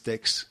one that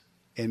sticks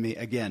in me.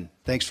 Again,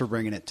 thanks for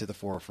bringing it to the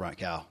forefront,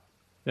 Cal.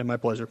 Yeah, my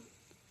pleasure.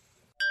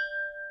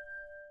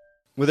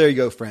 Well, there you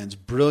go, friends.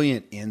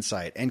 Brilliant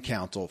insight and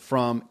counsel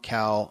from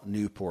Cal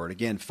Newport.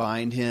 Again,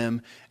 find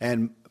him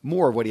and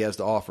more of what he has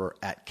to offer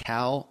at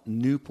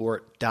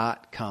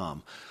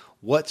calnewport.com.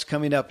 What's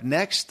coming up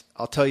next?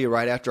 I'll tell you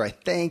right after I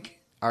thank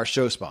our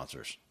show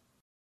sponsors.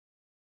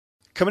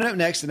 Coming up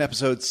next in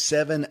episode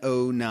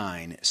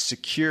 709,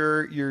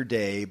 secure your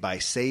day by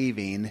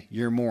saving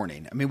your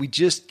morning. I mean, we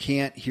just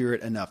can't hear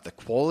it enough. The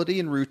quality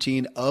and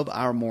routine of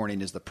our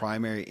morning is the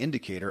primary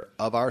indicator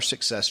of our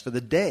success for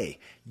the day.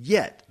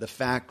 Yet, the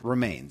fact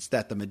remains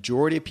that the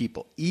majority of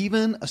people,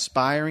 even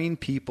aspiring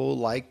people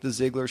like the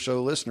Ziglar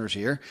Show listeners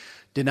here,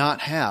 do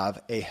not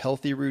have a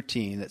healthy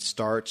routine that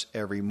starts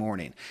every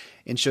morning.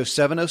 In show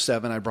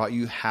 707, I brought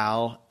you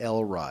Hal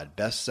Elrod,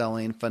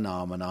 best-selling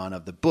phenomenon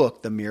of the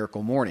book, The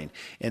Miracle Morning.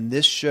 In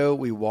this show,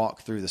 we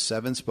walk through the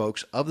 7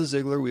 spokes of the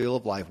Ziglar Wheel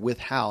of Life with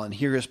Hal and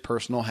hear his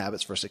personal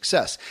habits for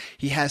success.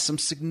 He has some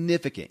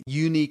significant,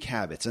 unique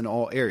habits in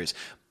all areas,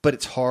 but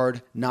it's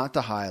hard not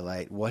to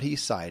highlight what he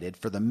cited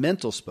for the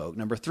mental spoke,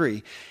 number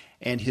 3,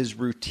 and his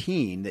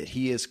routine that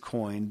he has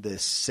coined the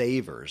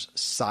savers: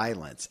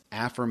 silence,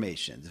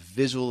 affirmations,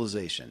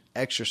 visualization,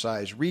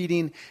 exercise,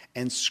 reading,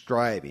 and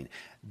scribing.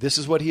 This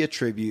is what he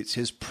attributes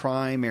his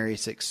primary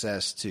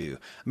success to.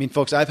 I mean,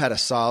 folks, I've had a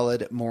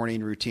solid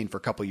morning routine for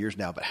a couple years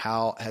now, but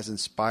Hal has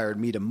inspired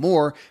me to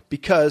more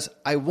because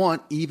I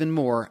want even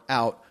more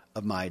out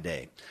of my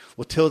day.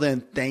 Well, till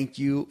then, thank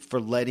you for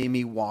letting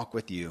me walk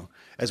with you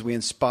as we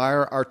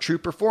inspire our true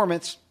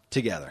performance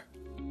together.